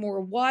drinking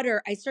more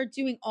water. I start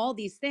doing all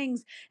these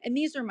things. And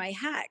these are my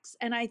hacks.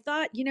 And I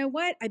thought, you know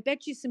what? I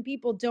bet you some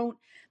people don't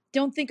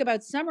think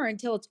about summer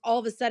until it's all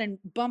of a sudden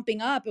bumping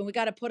up and we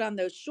got to put on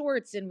those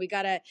shorts and we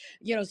got to,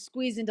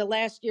 squeeze into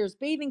last year's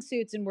bathing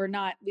suits. And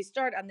we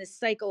start on this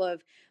cycle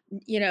of,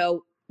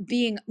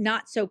 being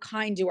not so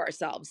kind to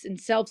ourselves and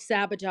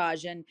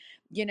self-sabotage and,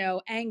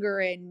 anger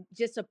and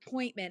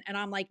disappointment. And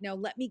I'm like, no,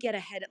 let me get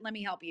ahead. Let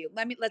me help you.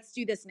 Let's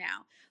do this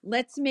now.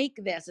 Let's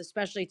make this,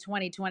 especially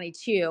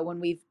 2022, when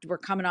we're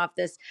coming off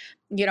this,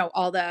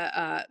 all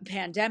the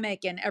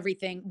pandemic and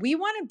everything. We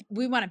want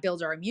to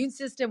build our immune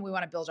system. We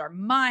want to build our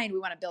mind. We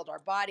want to build our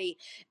body.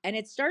 And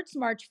it starts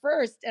March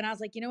 1st. And I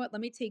was like, you know what?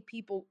 Let me take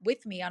people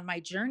with me on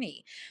my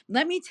journey.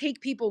 Let me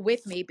take people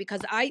with me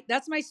because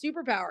that's my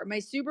superpower. My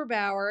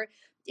superpower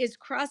is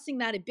crossing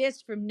that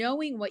abyss from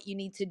knowing what you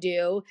need to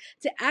do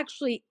to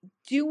actually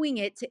doing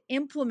it, to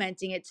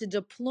implementing it, to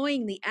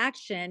deploying the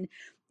action,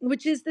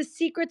 which is the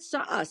secret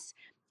sauce,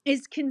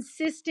 is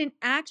consistent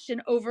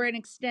action over an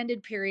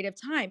extended period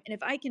of time. And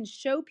if I can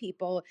show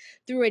people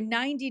through a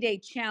 90-day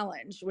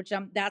challenge, which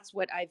that's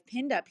what I've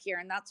pinned up here,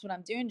 and that's what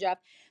I'm doing, Jeff,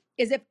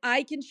 is if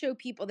I can show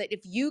people that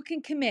if you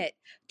can commit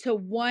to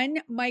one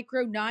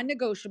micro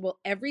non-negotiable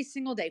every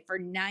single day for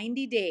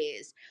 90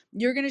 days,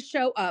 you're going to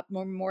show up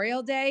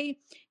Memorial Day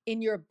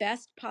in your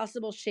best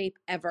possible shape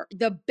ever,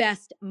 the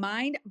best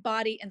mind,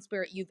 body, and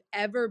spirit you've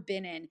ever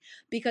been in,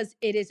 because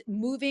it is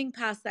moving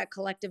past that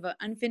collective of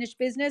unfinished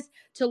business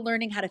to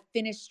learning how to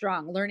finish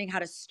strong, learning how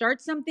to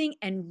start something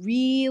and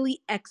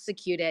really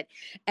execute it.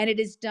 And it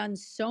is done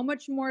so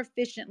much more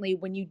efficiently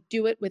when you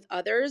do it with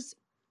others.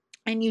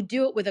 And you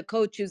do it with a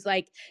coach who's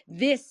like,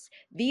 these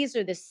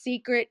are the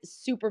secret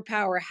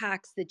superpower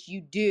hacks that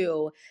you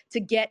do to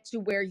get to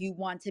where you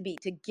want to be,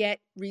 to get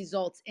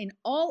results in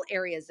all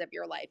areas of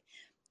your life.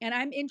 And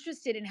I'm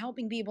interested in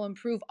helping people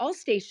improve all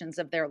stations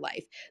of their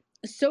life,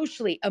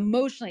 socially,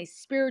 emotionally,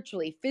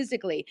 spiritually,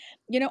 physically.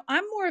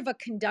 I'm more of a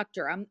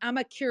conductor. I'm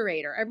a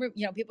curator.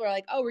 People are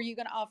like, oh, are you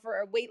going to offer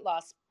a weight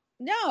loss?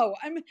 No,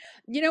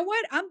 you know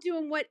what? I'm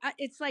doing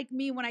it's like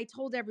me when I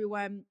told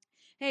everyone,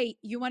 hey,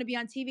 you want to be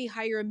on TV,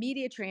 hire a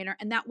media trainer.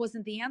 And that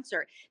wasn't the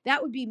answer.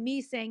 That would be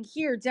me saying,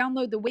 here,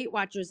 download the Weight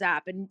Watchers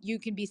app and you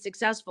can be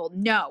successful.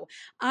 No,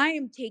 I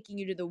am taking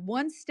you to the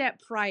one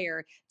step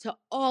prior to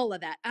all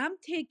of that. I'm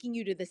taking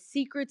you to the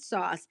secret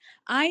sauce.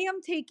 I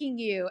am taking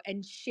you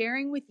and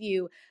sharing with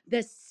you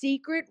the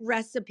secret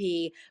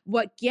recipe,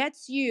 what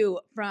gets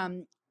you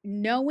from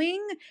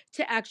knowing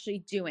to actually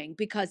doing,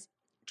 because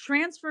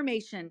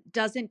transformation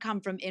doesn't come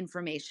from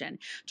information.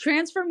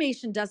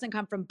 Transformation doesn't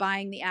come from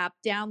buying the app,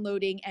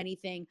 downloading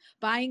anything,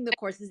 buying the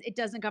courses. It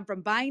doesn't come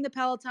from buying the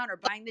Peloton or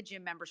buying the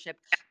gym membership.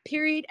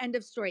 Period. End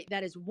of story.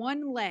 That is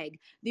one leg.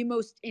 The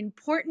most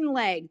important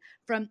leg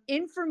from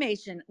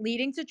information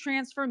leading to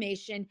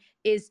transformation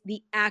is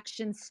the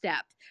action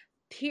step.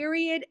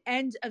 Period.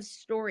 End of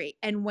story.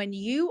 And when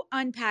you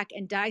unpack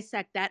and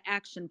dissect that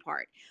action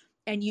part,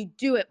 and you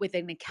do it with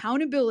an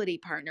accountability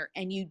partner,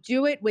 and you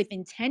do it with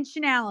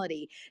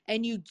intentionality,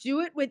 and you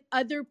do it with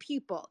other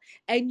people,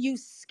 and you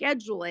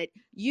schedule it,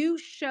 you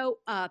show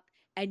up,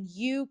 and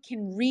you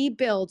can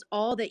rebuild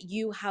all that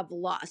you have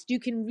lost. You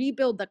can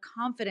rebuild the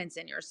confidence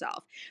in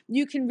yourself.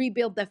 You can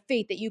rebuild the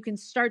faith that you can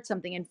start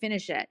something and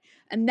finish it.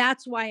 And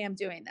that's why I'm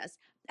doing this.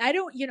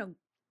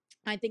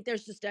 I think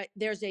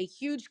there's a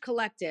huge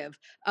collective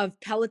of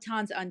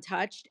Pelotons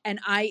Untouched, and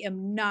I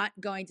am not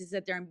going to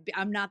sit there and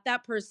I'm not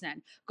that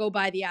person. Go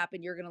buy the app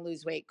and you're going to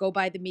lose weight. Go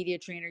buy the media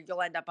trainer.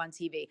 You'll end up on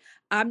TV.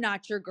 I'm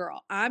not your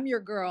girl. I'm your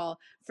girl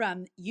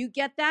from you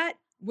get that.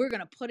 We're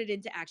going to put it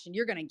into action.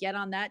 You're going to get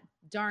on that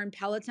darn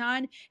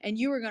Peloton and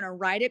you are going to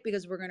ride it,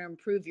 because we're going to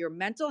improve your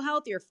mental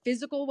health, your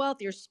physical wealth,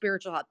 your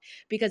spiritual health,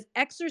 because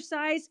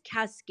exercise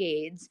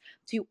cascades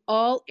to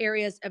all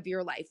areas of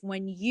your life.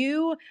 When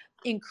you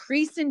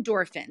increase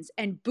endorphins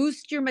and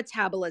boost your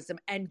metabolism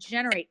and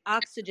generate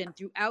oxygen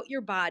throughout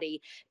your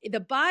body, the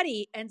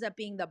body ends up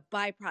being the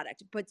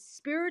byproduct. But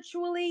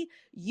spiritually,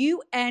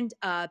 you end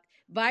up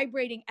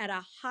vibrating at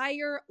a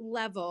higher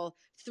level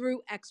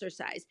through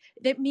exercise.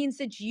 That means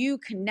that you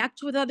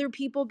connect with other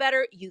people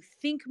better, you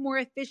think more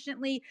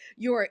efficiently,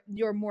 you're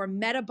more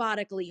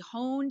metabolically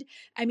honed.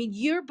 I mean,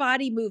 your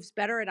body moves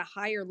better at a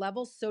higher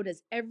level, so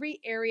does every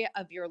area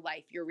of your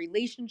life, your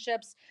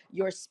relationships,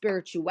 your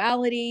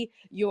spirituality,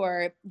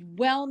 your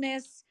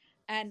wellness.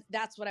 And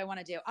that's what I want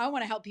to do. I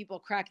want to help people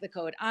crack the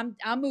code. I'm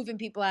moving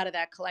people out of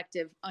that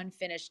collective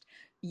unfinished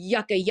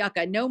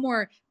yucca. No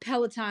more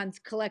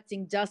Pelotons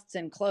collecting dusts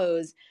and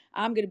clothes.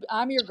 I'm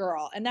your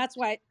girl. And that's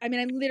why, I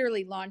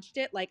literally launched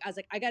it. Like, I was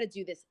like, I got to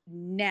do this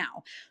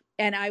now.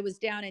 And I was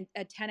down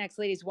at 10X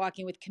Ladies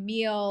walking with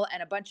Camille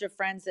and a bunch of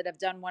friends that have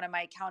done one of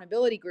my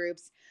accountability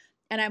groups.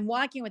 And I'm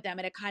walking with them,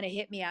 and it kind of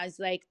hit me. I was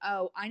like,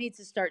 oh, I need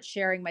to start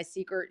sharing my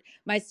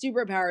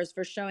superpowers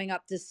for showing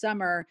up this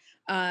summer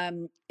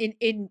in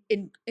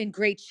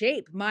great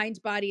shape,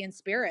 mind, body, and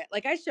spirit.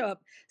 Like, I show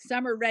up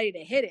summer ready to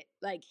hit it,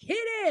 like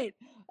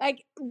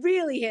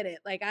really hit it.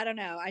 Like, I don't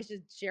know. I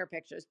should share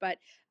pictures, but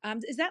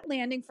is that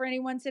landing for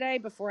anyone today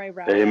before I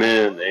wrap up?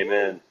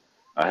 Amen.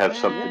 I have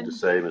something to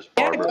say, Miss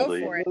Barbara, go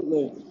please. for it.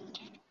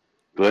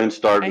 Glenn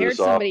started I heard us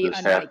off somebody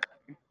this on mic.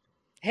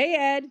 Hey,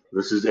 Ed.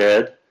 This is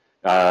Ed.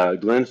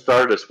 Glenn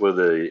started us with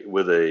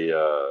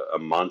a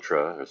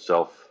mantra, a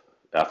self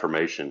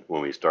affirmation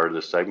when we started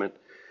this segment,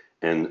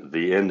 and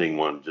the ending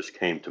one just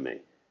came to me,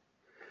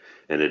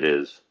 and it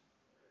is,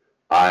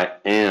 I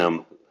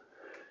am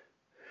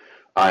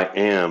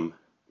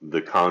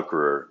the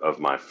conqueror of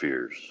my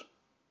fears.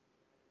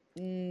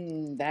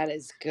 That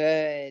is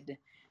good.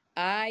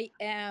 I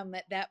am.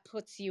 That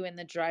puts you in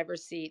the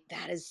driver's seat.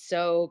 That is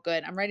so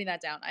good. I'm writing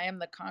that down. I am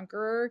the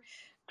conqueror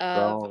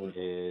of. Strong,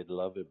 Ed.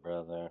 Love it,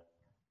 brother.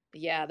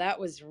 Yeah, that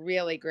was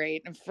really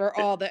great. And for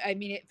all the,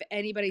 if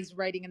anybody's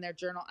writing in their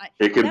journal,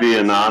 It could be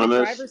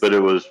anonymous, but it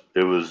was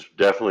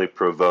definitely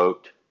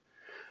provoked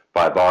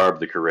by Barb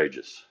the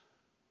Courageous.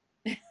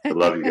 I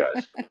love you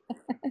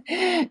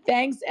guys.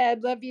 Thanks,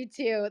 Ed. Love you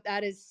too.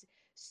 That is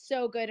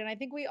so good. And I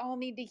think we all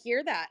need to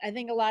hear that. I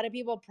think a lot of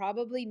people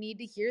probably need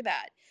to hear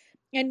that.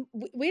 And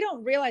we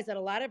don't realize that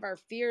a lot of our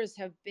fears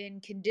have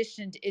been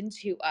conditioned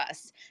into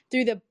us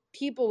through the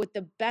people with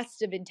the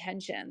best of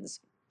intentions.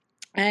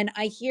 And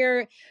I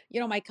hear,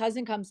 my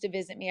cousin comes to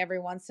visit me every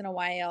once in a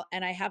while,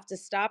 and I have to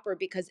stop her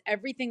because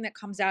everything that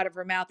comes out of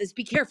her mouth is,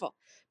 be careful,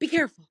 be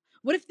careful.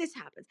 What if this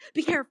happens?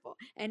 Be careful.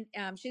 And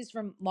she's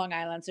from Long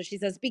Island. So she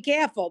says, be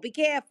careful, be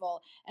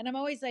careful. And I'm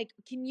always like,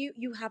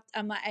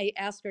 I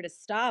ask her to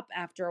stop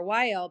after a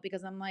while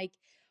because I'm like,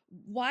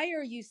 why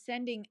are you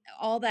sending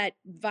all that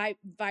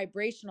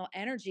vibrational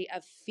energy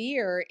of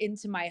fear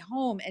into my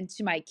home and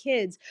to my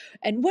kids?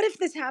 And what if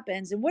this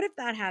happens? And what if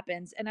that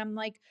happens? And I'm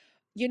like,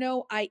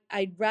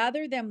 I'd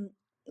rather them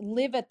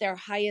live at their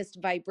highest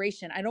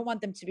vibration. I don't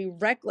want them to be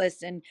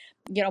reckless and,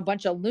 a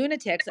bunch of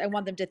lunatics. I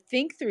want them to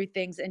think through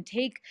things and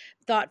take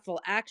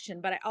thoughtful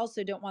action. But I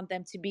also don't want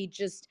them to be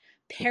just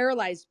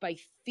paralyzed by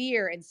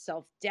fear and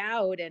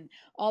self-doubt and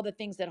all the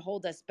things that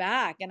hold us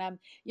back. And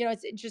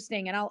it's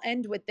interesting. And I'll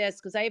end with this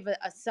because I have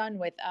a son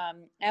with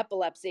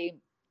epilepsy.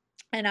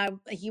 And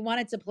he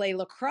wanted to play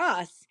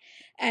lacrosse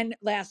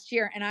last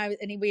year.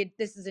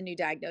 This is a new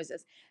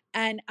diagnosis.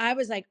 And I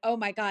was like, oh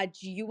my God,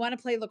 do you want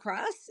to play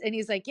lacrosse? And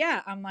he's like,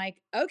 yeah. I'm like,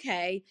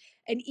 okay.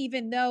 And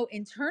even though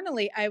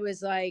internally I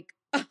was like,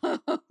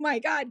 oh my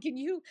God, can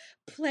you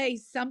play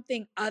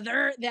something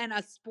other than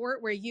a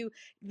sport where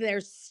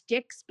there's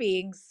sticks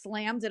being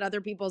slammed at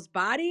other people's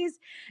bodies?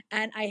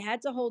 And I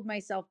had to hold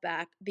myself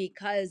back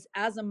because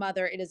as a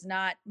mother, it is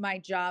not my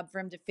job for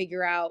him to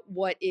figure out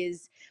what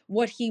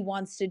he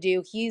wants to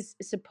do. He's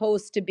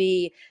supposed to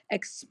be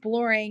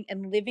exploring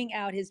and living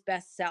out his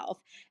best self.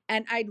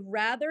 And I'd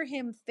rather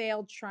him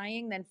fail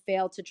trying than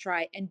fail to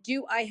try. And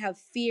do I have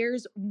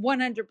fears?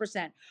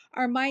 100%.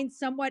 Are mine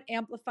somewhat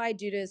amplified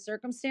due to his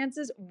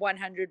circumstances?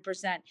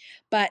 100%.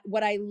 But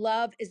what I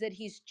love is that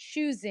he's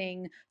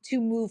choosing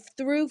to move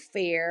through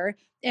fear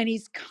and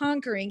he's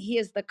conquering. He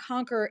is the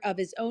conqueror of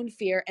his own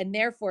fear. And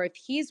therefore, if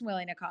he's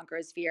willing to conquer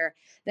his fear,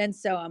 then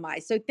so am I.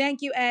 So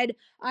thank you, Ed.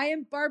 I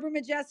am Barbara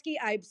Majewski.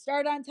 I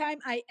start on time.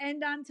 I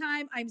end on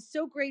time. I'm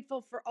so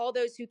grateful for all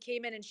those who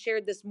came in and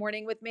shared this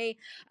morning with me.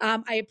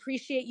 I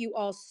appreciate you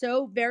all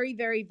so very,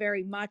 very,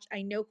 very much.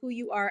 I know who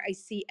you are. I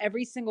see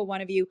every single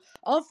one of you,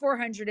 all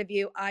 400 of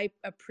you. I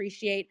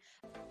appreciate.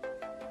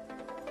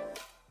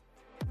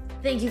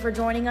 Thank you for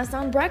joining us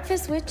on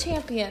Breakfast with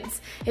Champions.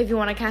 If you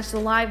want to catch the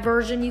live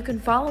version, you can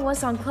follow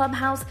us on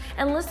Clubhouse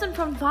and listen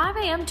from 5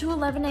 a.m. to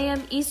 11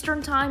 a.m.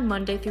 Eastern Time,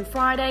 Monday through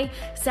Friday,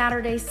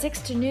 Saturdays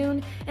 6 to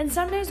noon, and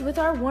Sundays with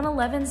our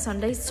 111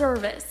 Sunday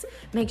service.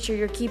 Make sure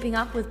you're keeping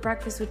up with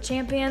Breakfast with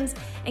Champions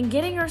and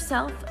getting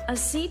yourself a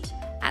seat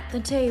at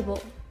the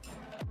table.